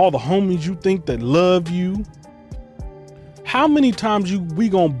by all the homies you think that love you. How many times we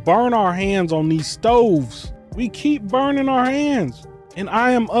gonna burn our hands on these stoves? We keep burning our hands. And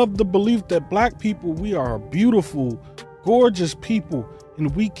I am of the belief that black people, we are beautiful, gorgeous people,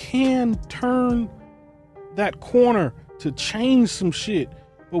 and we can turn that corner to change some shit.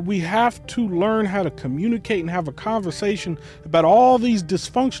 But we have to learn how to communicate and have a conversation about all these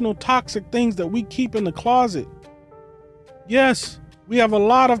dysfunctional, toxic things that we keep in the closet. Yes, we have a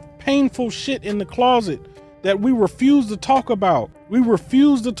lot of painful shit in the closet that we refuse to talk about. We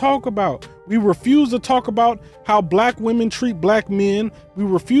refuse to talk about how black women treat black men. We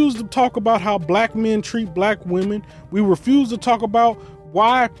refuse to talk about how black men treat black women. We refuse to talk about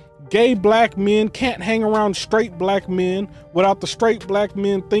why gay black men can't hang around straight black men without the straight black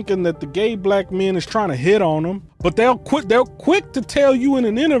men thinking that the gay black men is trying to hit on them. But they're quick to tell you in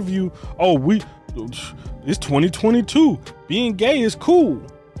an interview, oh, It's 2022. Being gay is cool,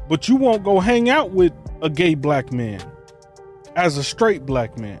 but you won't go hang out with a gay black man as a straight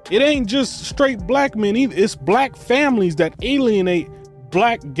black man. It ain't just straight black men either. It's black families that alienate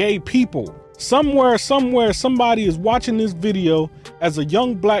black gay people. Somewhere, somebody is watching this video as a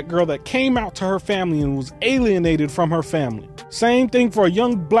young black girl that came out to her family and was alienated from her family. Same thing for a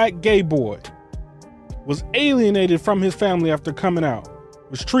young black gay boy. Was alienated from his family after coming out.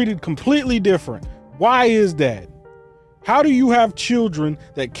 Was treated completely different. Why is that? How do you have children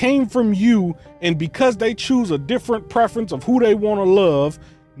that came from you, and because they choose a different preference of who they want to love,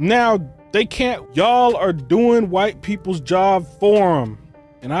 now they can't, y'all are doing white people's job for them.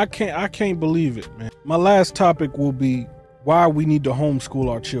 And I can't believe it, man. My last topic will be why we need to homeschool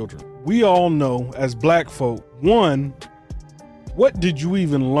our children. We all know as black folk, one, what did you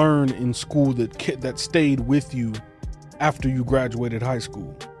even learn in school that stayed with you after you graduated high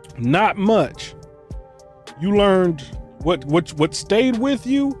school? Not much. You learned what stayed with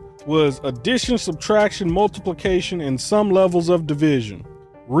you was addition, subtraction, multiplication, and some levels of division.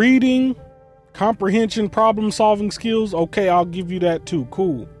 Reading, comprehension, problem solving skills, okay, I'll give you that too,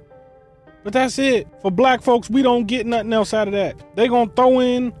 cool. But that's it. For black folks, we don't get nothing else out of that. They gonna throw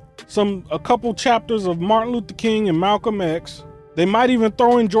in a couple chapters of Martin Luther King and Malcolm X. They might even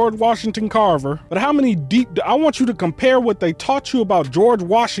throw in George Washington Carver. But how many I want you to compare what they taught you about George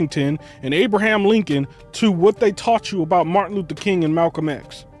Washington and Abraham Lincoln to what they taught you about Martin Luther King and Malcolm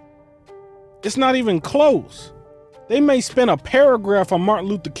X. It's not even close. They may spend a paragraph on Martin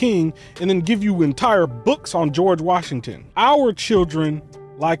Luther King and then give you entire books on George Washington. Our children,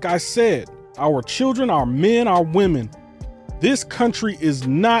 like I said, our children, our men, our women, this country is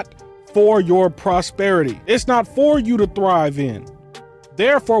not for your prosperity. It's not for you to thrive in.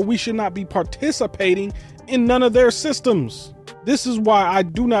 Therefore, we should not be participating in none of their systems. This is why I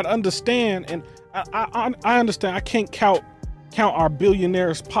do not understand, and I understand I can't count our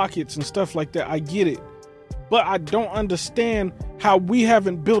billionaires' pockets and stuff like that. I get it. But I don't understand how we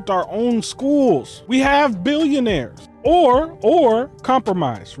haven't built our own schools. We have billionaires or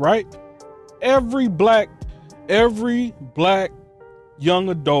compromise, right? Every black young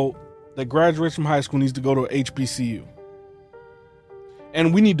adult that graduates from high school needs to go to a HBCU.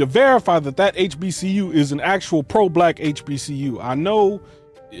 And we need to verify that HBCU is an actual pro-black HBCU. I know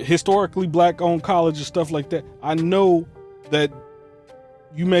historically black-owned college and stuff like that. I know that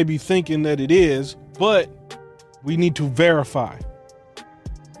you may be thinking that it is, but we need to verify.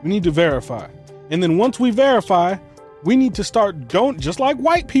 We need to verify. And then once we verify, we need to start, just like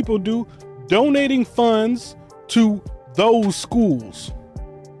white people do, donating funds to those schools.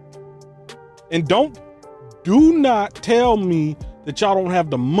 And do not tell me that y'all don't have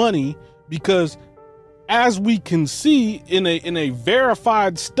the money, because as we can see in a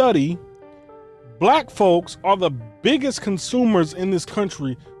verified study, black folks are the biggest consumers in this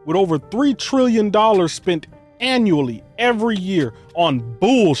country, with over $3 trillion spent annually every year on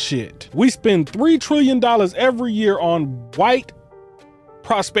bullshit. We spend $3 trillion every year on white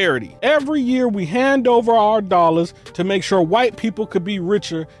prosperity. Every year we hand over our dollars to make sure white people could be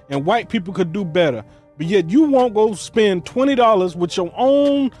richer and white people could do better. But yet you won't go spend $20 with your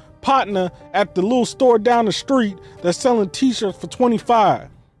own partner at the little store down the street that's selling t-shirts for $25.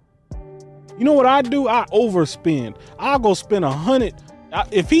 You know what I do? I overspend. I'll go spend $100.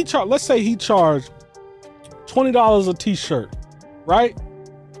 If let's say he charged $20 a t-shirt, right?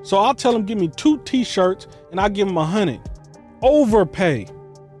 So I'll tell him, give me 2 t-shirts and I give him $100. Overpay.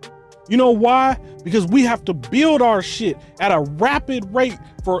 You know why? Because we have to build our shit at a rapid rate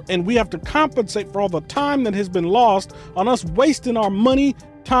and we have to compensate for all the time that has been lost on us wasting our money,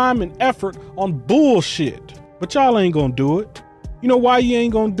 time, and effort on bullshit. But y'all ain't gonna do it. You know why you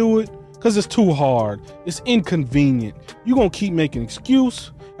ain't gonna do it? Because it's too hard. It's inconvenient. You're gonna keep making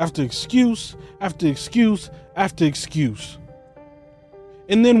excuse after excuse after excuse after excuse.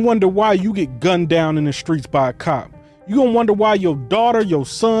 And then wonder why you get gunned down in the streets by a cop. You're going to wonder why your daughter, your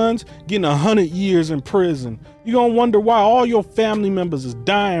sons getting 100 years in prison. You're going to wonder why all your family members is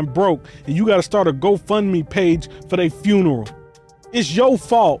dying broke and you got to start a GoFundMe page for their funeral. It's your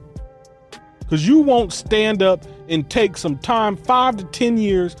fault, because you won't stand up and take some time, 5 to 10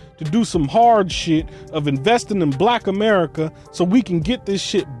 years, to do some hard shit of investing in black America so we can get this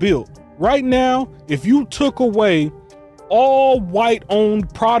shit built. Right now, if you took away all white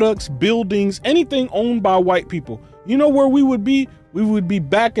owned products, buildings, anything owned by white people, you know where we would be? We would be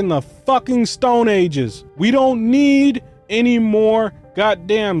back in the fucking Stone Ages. We don't need any more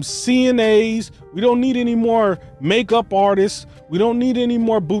goddamn CNAs. We don't need any more makeup artists. We don't need any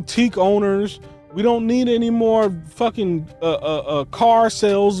more boutique owners. We don't need any more fucking car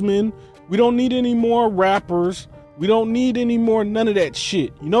salesmen. We don't need any more rappers. We don't need any more none of that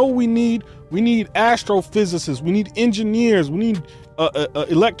shit. You know what we need? We need astrophysicists. We need engineers. We need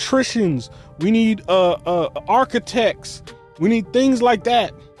electricians. We need architects. We need things like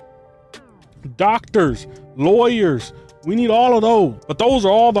that. Doctors, lawyers. We need all of those. But those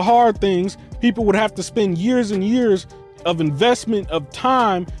are all the hard things people would have to spend years and years of investment of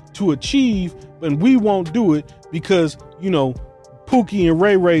time to achieve, and we won't do it because, you know, Pookie and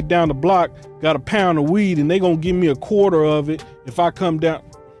Ray Ray down the block got a pound of weed and they gonna give me a quarter of it if I come down.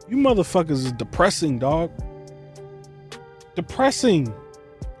 You motherfuckers is depressing, dog. Depressing.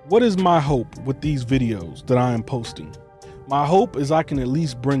 What is my hope with these videos that I am posting? My hope is I can at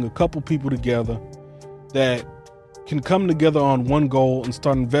least bring a couple people together that can come together on one goal and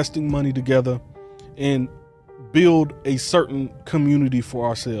start investing money together and build a certain community for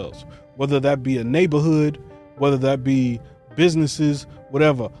ourselves, whether that be a neighborhood, whether that be businesses,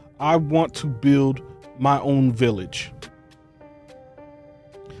 whatever. I want to build my own village.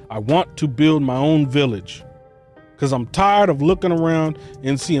 I want to build my own village because I'm tired of looking around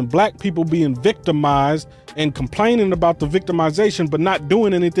and seeing black people being victimized and complaining about the victimization, but not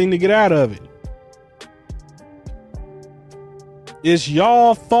doing anything to get out of it. It's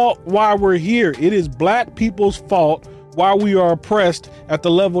y'all fault why we're here. It is black people's fault why we are oppressed at the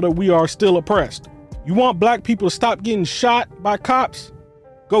level that we are still oppressed. You want black people to stop getting shot by cops?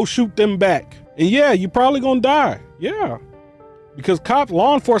 Go shoot them back. And yeah, you're probably gonna die. Yeah. Because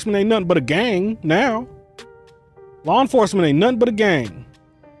law enforcement ain't nothing but a gang now. Law enforcement ain't nothing but a gang.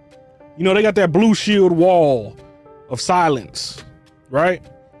 You know, they got that blue shield wall of silence, right?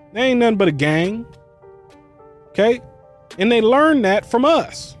 They ain't nothing but a gang. Okay? And they learned that from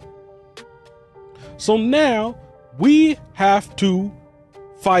us. So now we have to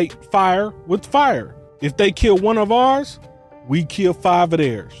fight fire with fire. If they kill one of ours, we kill 5 of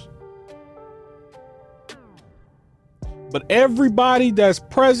theirs. But everybody that's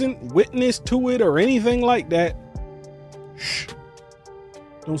present, witness to it or anything like that, shh,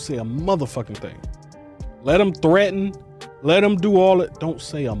 don't say a motherfucking thing. Let them threaten. Let them do all it. Don't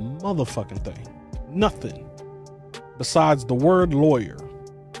say a motherfucking thing. Nothing besides the word lawyer.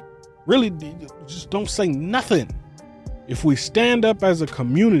 Really, just don't say nothing. If we stand up as a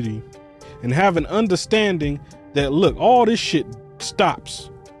community and have an understanding that, look, all this shit stops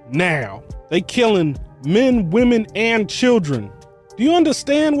now. They killing men, women, and children. Do you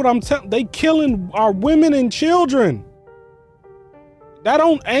understand what I'm telling? They killing our women and children. That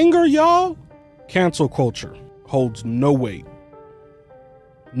don't anger y'all? Cancel culture holds no weight.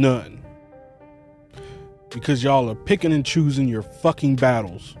 None. Because y'all are picking and choosing your fucking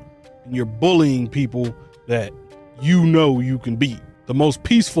battles. And you're bullying people that you know you can beat. The most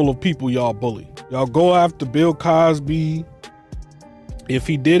peaceful of people y'all bully. Y'all go after Bill Cosby. If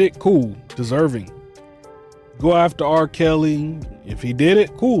he did it, cool, deserving. Go after R. Kelly. If he did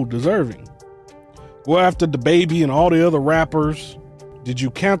it, cool, deserving. Go after DaBaby and all the other rappers. Did you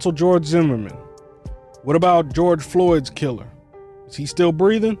cancel George Zimmerman? What about George Floyd's killer? Is he still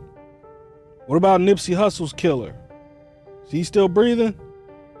breathing? What about Nipsey Hussle's killer? Is he still breathing?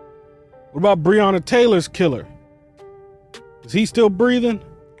 What about Breonna Taylor's killer? Is he still breathing?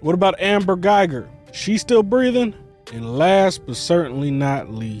 What about Amber Geiger? She still breathing? And last but certainly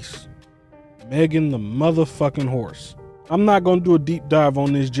not least, Megan the motherfucking horse. I'm not going to do a deep dive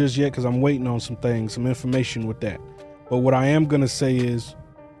on this just yet because I'm waiting on some things, some information with that. But what I am going to say is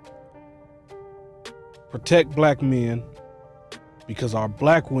protect black men because our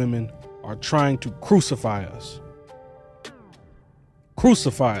black women are trying to crucify us.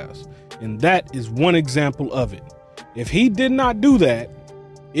 Crucify us. And that is one example of it. If he did not do that,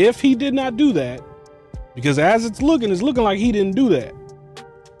 because as it's looking like he didn't do that.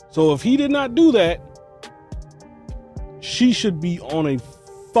 So if he did not do that, she should be on a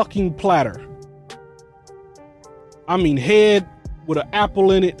fucking platter. I mean, head with an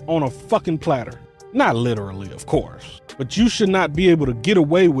apple in it on a fucking platter. Not literally, of course. But you should not be able to get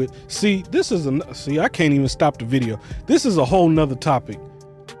away with. See, I can't even stop the video. This is a whole nother topic.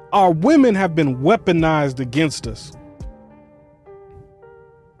 Our women have been weaponized against us.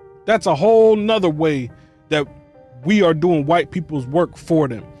 That's a whole nother way that we are doing white people's work for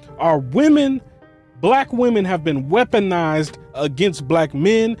them. Our women, black women, have been weaponized against black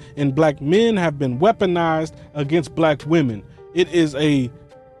men, and black men have been weaponized against black women. It is a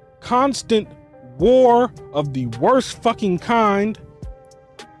constant war of the worst fucking kind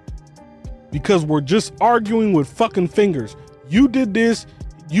because we're just arguing with fucking fingers. You did this,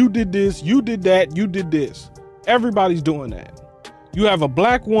 you did this, you did that, you did this. Everybody's doing that. You have a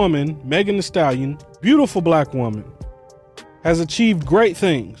black woman, Megan Thee Stallion, beautiful black woman, has achieved great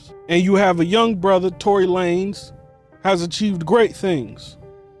things. And you have a young brother, Tory Lanez, has achieved great things.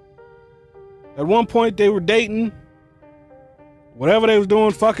 At one point they were dating, whatever they was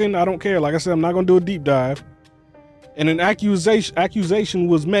doing, fucking, I don't care. Like I said, I'm not going to do a deep dive. And an accusation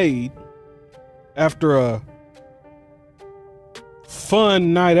was made after a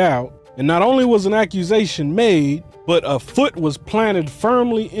fun night out. And not only was an accusation made, but a foot was planted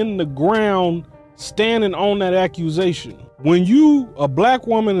firmly in the ground standing on that accusation. When a black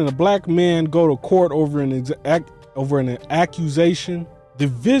woman and a black man go to court over an accusation, the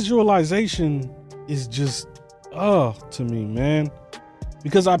visualization is just, to me, man.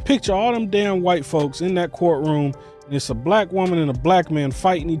 Because I picture all them damn white folks in that courtroom, and it's a black woman and a black man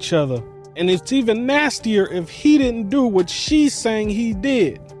fighting each other. And it's even nastier if he didn't do what she's saying he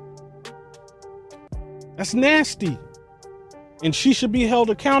did. That's nasty. And she should be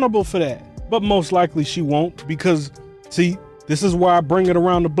held accountable for that. But most likely she won't, because, see, this is why I bring it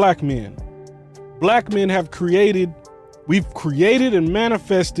around to black men. Black men we've created and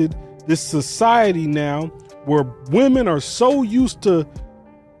manifested this society now where women are so used to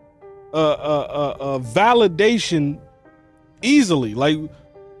validation easily. Like,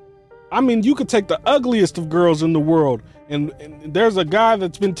 I mean, you could take the ugliest of girls in the world, and there's a guy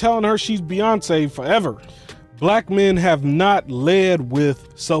that's been telling her she's Beyonce forever. Black men have not led with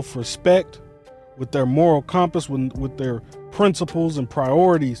self-respect, with their moral compass, with their principles and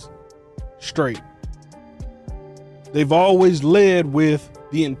priorities straight. They've always led with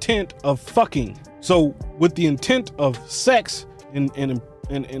the intent of fucking. So with the intent of sex and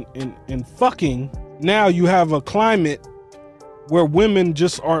fucking, now you have a climate where women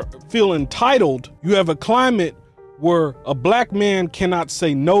just feel entitled. You have a climate where a black man cannot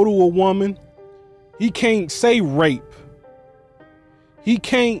say no to a woman. He can't say rape. He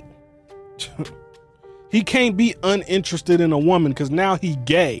can't be uninterested in a woman because now he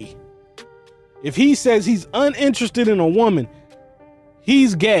gay. If he says he's uninterested in a woman,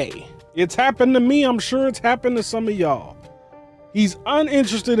 he's gay. It's happened to me. I'm sure it's happened to some of y'all. He's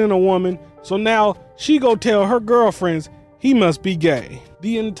uninterested in a woman, so now she go tell her girlfriends he must be gay.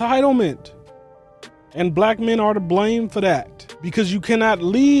 The entitlement. And black men are to blame for that, because you cannot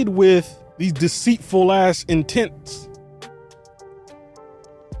lead with these deceitful ass intents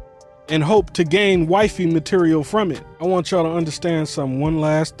and hope to gain wifey material from it. I want y'all to understand one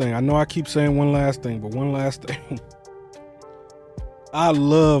last thing. I know I keep saying one last thing, but one last thing. I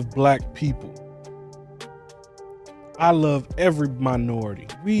love black people. I love every minority.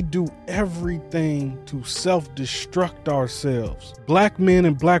 We do everything to self-destruct ourselves. Black men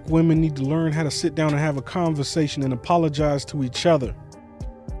and black women need to learn how to sit down and have a conversation and apologize to each other.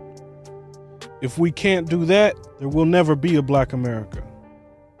 If we can't do that, there will never be a black America.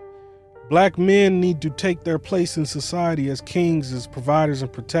 Black men need to take their place in society as kings, as providers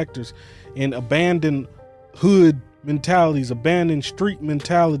and protectors, and abandon hood mentalities, abandon street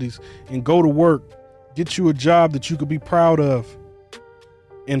mentalities, and go to work. Get you a job that you could be proud of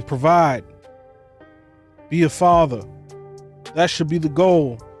and provide. Be a father. That should be the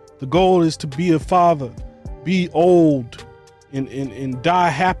goal. The goal is to be a father, be old, and die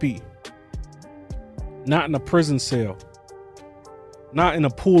happy. Not in a prison cell. Not in a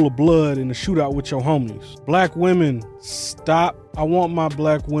pool of blood in a shootout with your homies. Black women, stop. I want my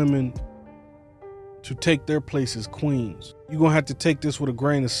black women to take their place as queens. You're going to have to take this with a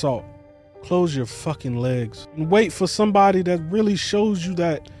grain of salt. Close your fucking legs and wait for somebody that really shows you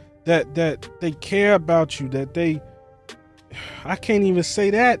that they care about you, I can't even say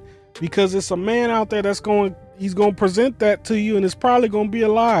that, because it's a man out there he's going to present that to you, and it's probably going to be a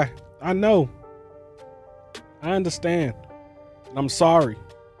lie. I know. I understand. And I'm sorry.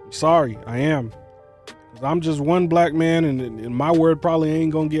 I am. 'Cause I'm just one black man, and my word probably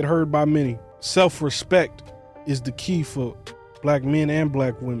ain't going to get heard by many. Self-respect is the key for black men and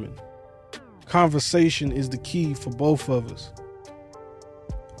black women. Conversation is the key for both of us.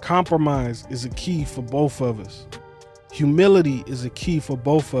 Compromise is a key for both of us. Humility is a key for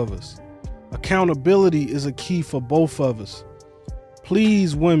both of us. Accountability is a key for both of us.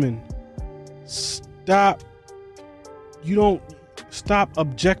 Please, women, stop. You don't stop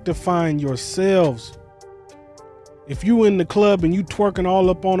objectifying yourselves. If you in the club and you twerking all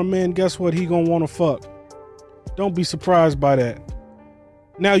up on a man, guess what? He gonna want to fuck. Don't be surprised by that.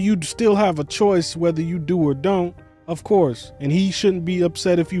 Now, you still have a choice whether you do or don't, of course, and he shouldn't be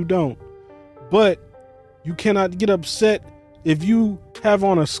upset if you don't. But you cannot get upset if you have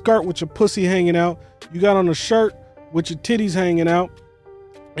on a skirt with your pussy hanging out, you got on a shirt with your titties hanging out,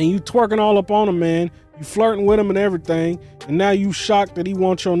 and you twerking all up on a man, you flirting with him and everything, and now you shocked that he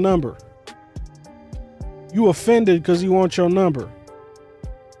wants your number. You offended because he wants your number.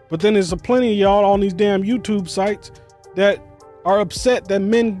 But then there's plenty of y'all on these damn YouTube sites that are upset that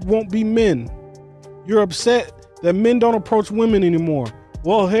men won't be men. You're upset that men don't approach women anymore.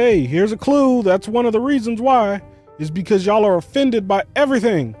 Well, hey, here's a clue. That's one of the reasons why, is because y'all are offended by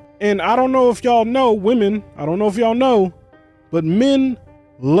everything. And I don't know if y'all know, women, I don't know if y'all know, but men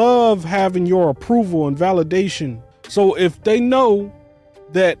love having your approval and validation. So if they know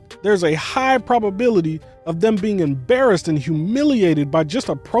that there's a high probability of them being embarrassed and humiliated by just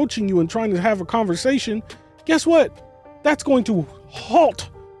approaching you and trying to have a conversation, guess what? That's going to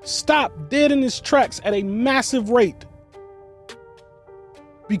stop dead in its tracks at a massive rate.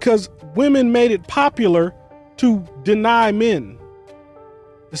 Because women made it popular to deny men,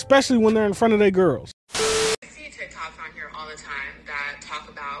 especially when they're in front of their girls. I see TikToks on here all the time that talk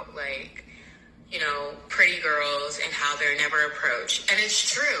about, like, you know, pretty girls and how they're never approached. And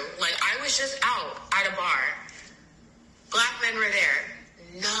it's true. Like, I was just out at a bar. Black men were there.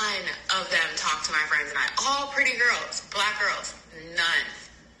 None of them talked to my friends and I. All pretty girls, black girls, none.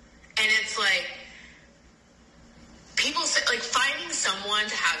 And it's like, people say, like, finding someone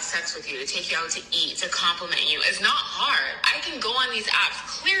to have sex with you, to take you out to eat, to compliment you is not hard. I can go on these apps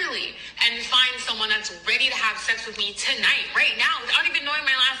clearly and find someone that's ready to have sex with me tonight, right now, without even knowing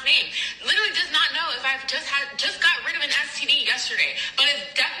my last name. Literally does not know if I've just got rid of an STD yesterday, but is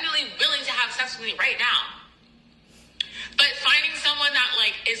definitely willing to have sex with me right now. But finding someone that,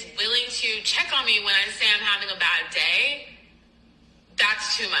 like, is willing to check on me when I say I'm having a bad day,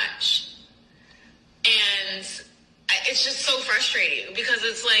 that's too much. And it's just so frustrating because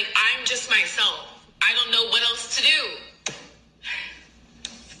it's like, I'm just myself. I don't know what else to do.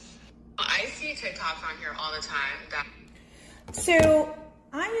 I see TikToks on here all the time. So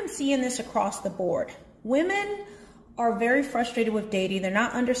I am seeing this across the board. Women are very frustrated with dating. They're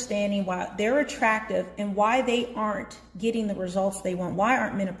not understanding why they're attractive and why they aren't getting the results they want. Why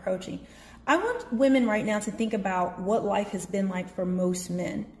aren't men approaching? I want women right now to think about what life has been like for most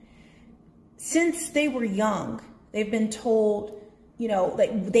men. Since they were young, they've been told, you know,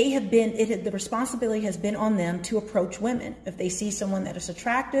 like the responsibility has been on them to approach women. If they see someone that is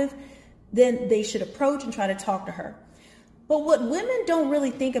attractive, then they should approach and try to talk to her. But what women don't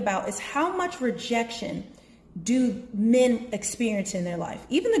really think about is how much rejection do men experience in their life,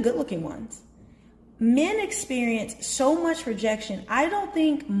 even the good-looking ones. Men experience so much rejection. I don't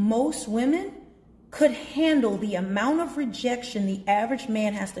think most women could handle the amount of rejection the average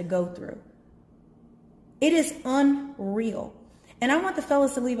man has to go through. It is unreal. And I want the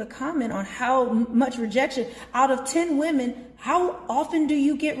fellas to leave a comment on how much rejection. Out of 10 women, how often do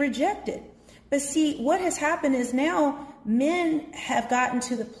you get rejected? But see, what has happened is now men have gotten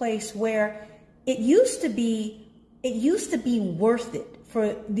to the place where it used to be worth it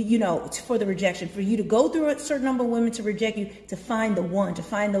for the rejection, for you to go through a certain number of women to reject you, to find the one, to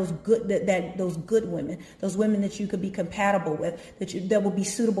find those good those good women, those women that you could be compatible with, that will be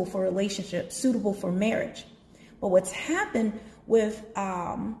suitable for a relationship, suitable for marriage. But what's happened with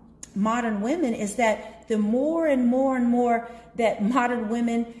modern women is that the more and more and more that modern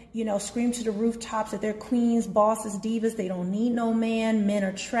women, scream to the rooftops that they're queens, bosses, divas, they don't need no man, men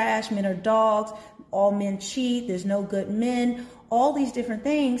are trash, men are dogs, all men cheat, there's no good men, all these different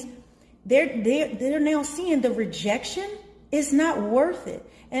things, they're now seeing the rejection is not worth it.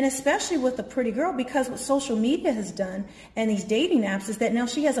 And especially with a pretty girl, because what social media has done and these dating apps is that now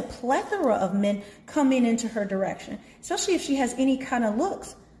she has a plethora of men coming into her direction, especially if she has any kind of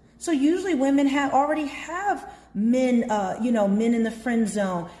looks. So usually women already have men, men in the friend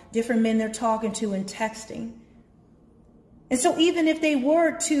zone, different men they're talking to and texting. And so even if they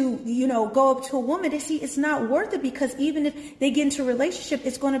were to, go up to a woman, they see it's not worth it, because even if they get into a relationship,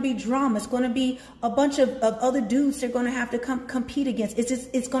 it's going to be drama. It's going to be a bunch of other dudes they're going to have to compete against.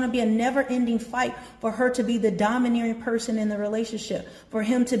 It's going to be a never ending fight for her to be the domineering person in the relationship, for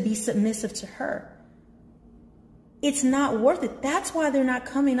him to be submissive to her. It's not worth it. That's why they're not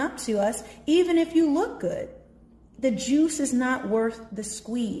coming up to us, even if you look good. The juice is not worth the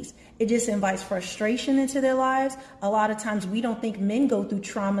squeeze. It just invites frustration into their lives. A lot of times we don't think men go through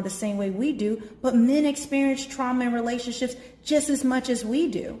trauma the same way we do, but men experience trauma in relationships just as much as we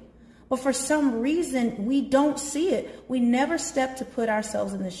do. But for some reason, we don't see it. We never step to put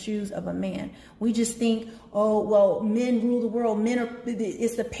ourselves in the shoes of a man. We just think, oh, well, men rule the world.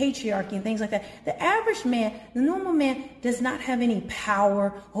 It's the patriarchy and things like that. The average man, the normal man, does not have any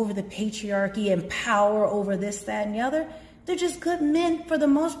power over the patriarchy and power over this, that, and the other. They're just good men, for the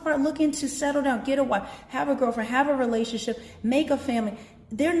most part, looking to settle down, get a wife, have a girlfriend, have a relationship, make a family.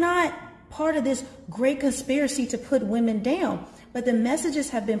 They're not part of this great conspiracy to put women down. But the messages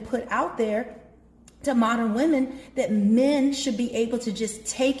have been put out there to modern women that men should be able to just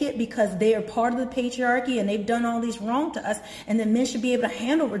take it because they are part of the patriarchy and they've done all these wrong to us, and that men should be able to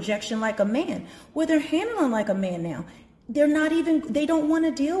handle rejection like a man. Well, they're handling like a man now. They don't want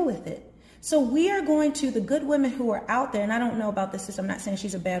to deal with it. So we are going to, the good women who are out there, and I don't know about this, I'm not saying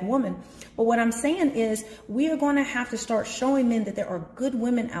she's a bad woman, but what I'm saying is we are going to have to start showing men that there are good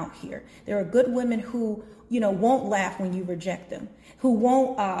women out here. There are good women who, won't laugh when you reject them, who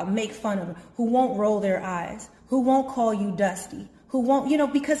won't make fun of them, who won't roll their eyes, who won't call you dusty, who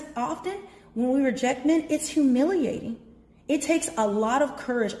won't, because often when we reject men, it's humiliating. It takes a lot of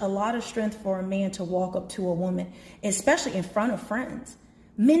courage, a lot of strength for a man to walk up to a woman, especially in front of friends.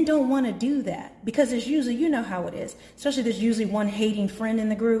 Men don't want to do that because there's usually, you know how it is, especially there's usually one hating friend in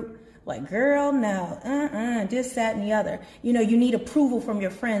the group. Like, girl, no, this, that, and the other. You need approval from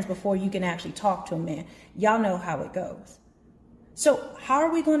your friends before you can actually talk to a man. Y'all know how it goes. So how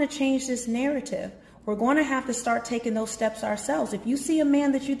are we going to change this narrative? We're going to have to start taking those steps ourselves. If you see a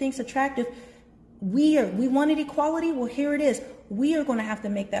man that you think's attractive, we wanted equality. Well, here it is. We are going to have to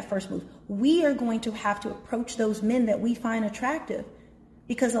make that first move. We are going to have to approach those men that we find attractive,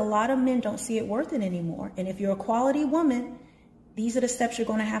 because a lot of men don't see it worth it anymore. And if you're a quality woman, these are the steps you're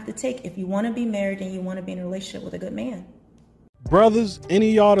going to have to take if you want to be married and you want to be in a relationship with a good man. Brothers, any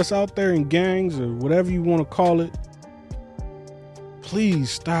of y'all that's out there in gangs or whatever you want to call it,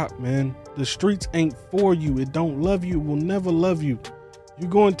 please stop, man. The streets ain't for you. It don't love you. It will never love you. You're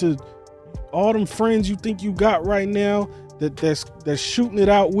going to all them friends you think you got right now that's shooting it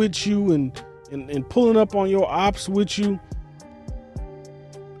out with you and pulling up on your ops with you.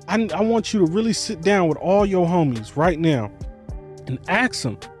 I want you to really sit down with all your homies right now and ask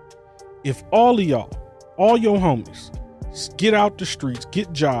them if all of y'all, all your homies, get out the streets,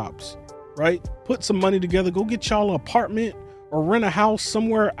 get jobs, right? Put some money together, go get y'all an apartment or rent a house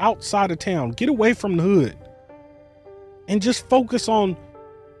somewhere outside of town. Get away from the hood and just focus on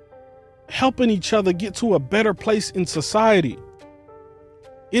helping each other get to a better place in society.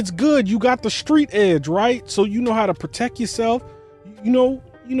 It's good. You got the street edge, right? So you know how to protect yourself. You know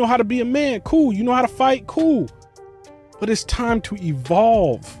how to be a man. Cool. You know how to fight. Cool. But it's time to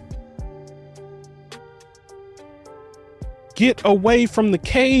evolve. Get away from the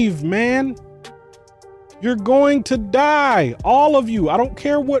cave, man. You're going to die. All of you. I don't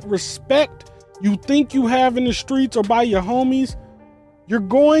care what respect you think you have in the streets or by your homies. You're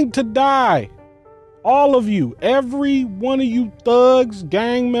going to die. All of you. Every one of you thugs,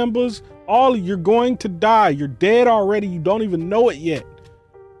 gang members, you're going to die. You're dead already. You don't even know it yet.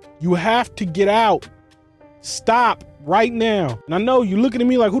 You have to get out. Stop right now. And I know you're looking at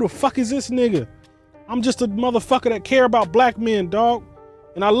me like, who the fuck is this nigga? I'm just a motherfucker that care about black men, dog.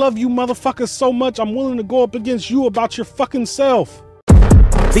 And I love you motherfuckers so much, I'm willing to go up against you about your fucking self.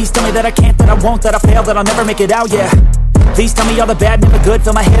 Please tell me that I can't, that I won't, that I fail, that I'll never make it out, yeah. Please tell me all the bad, never good,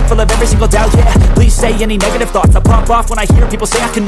 fill my head full of every single doubt, yeah. Please say any negative thoughts, I pop off when I hear people say I cannot.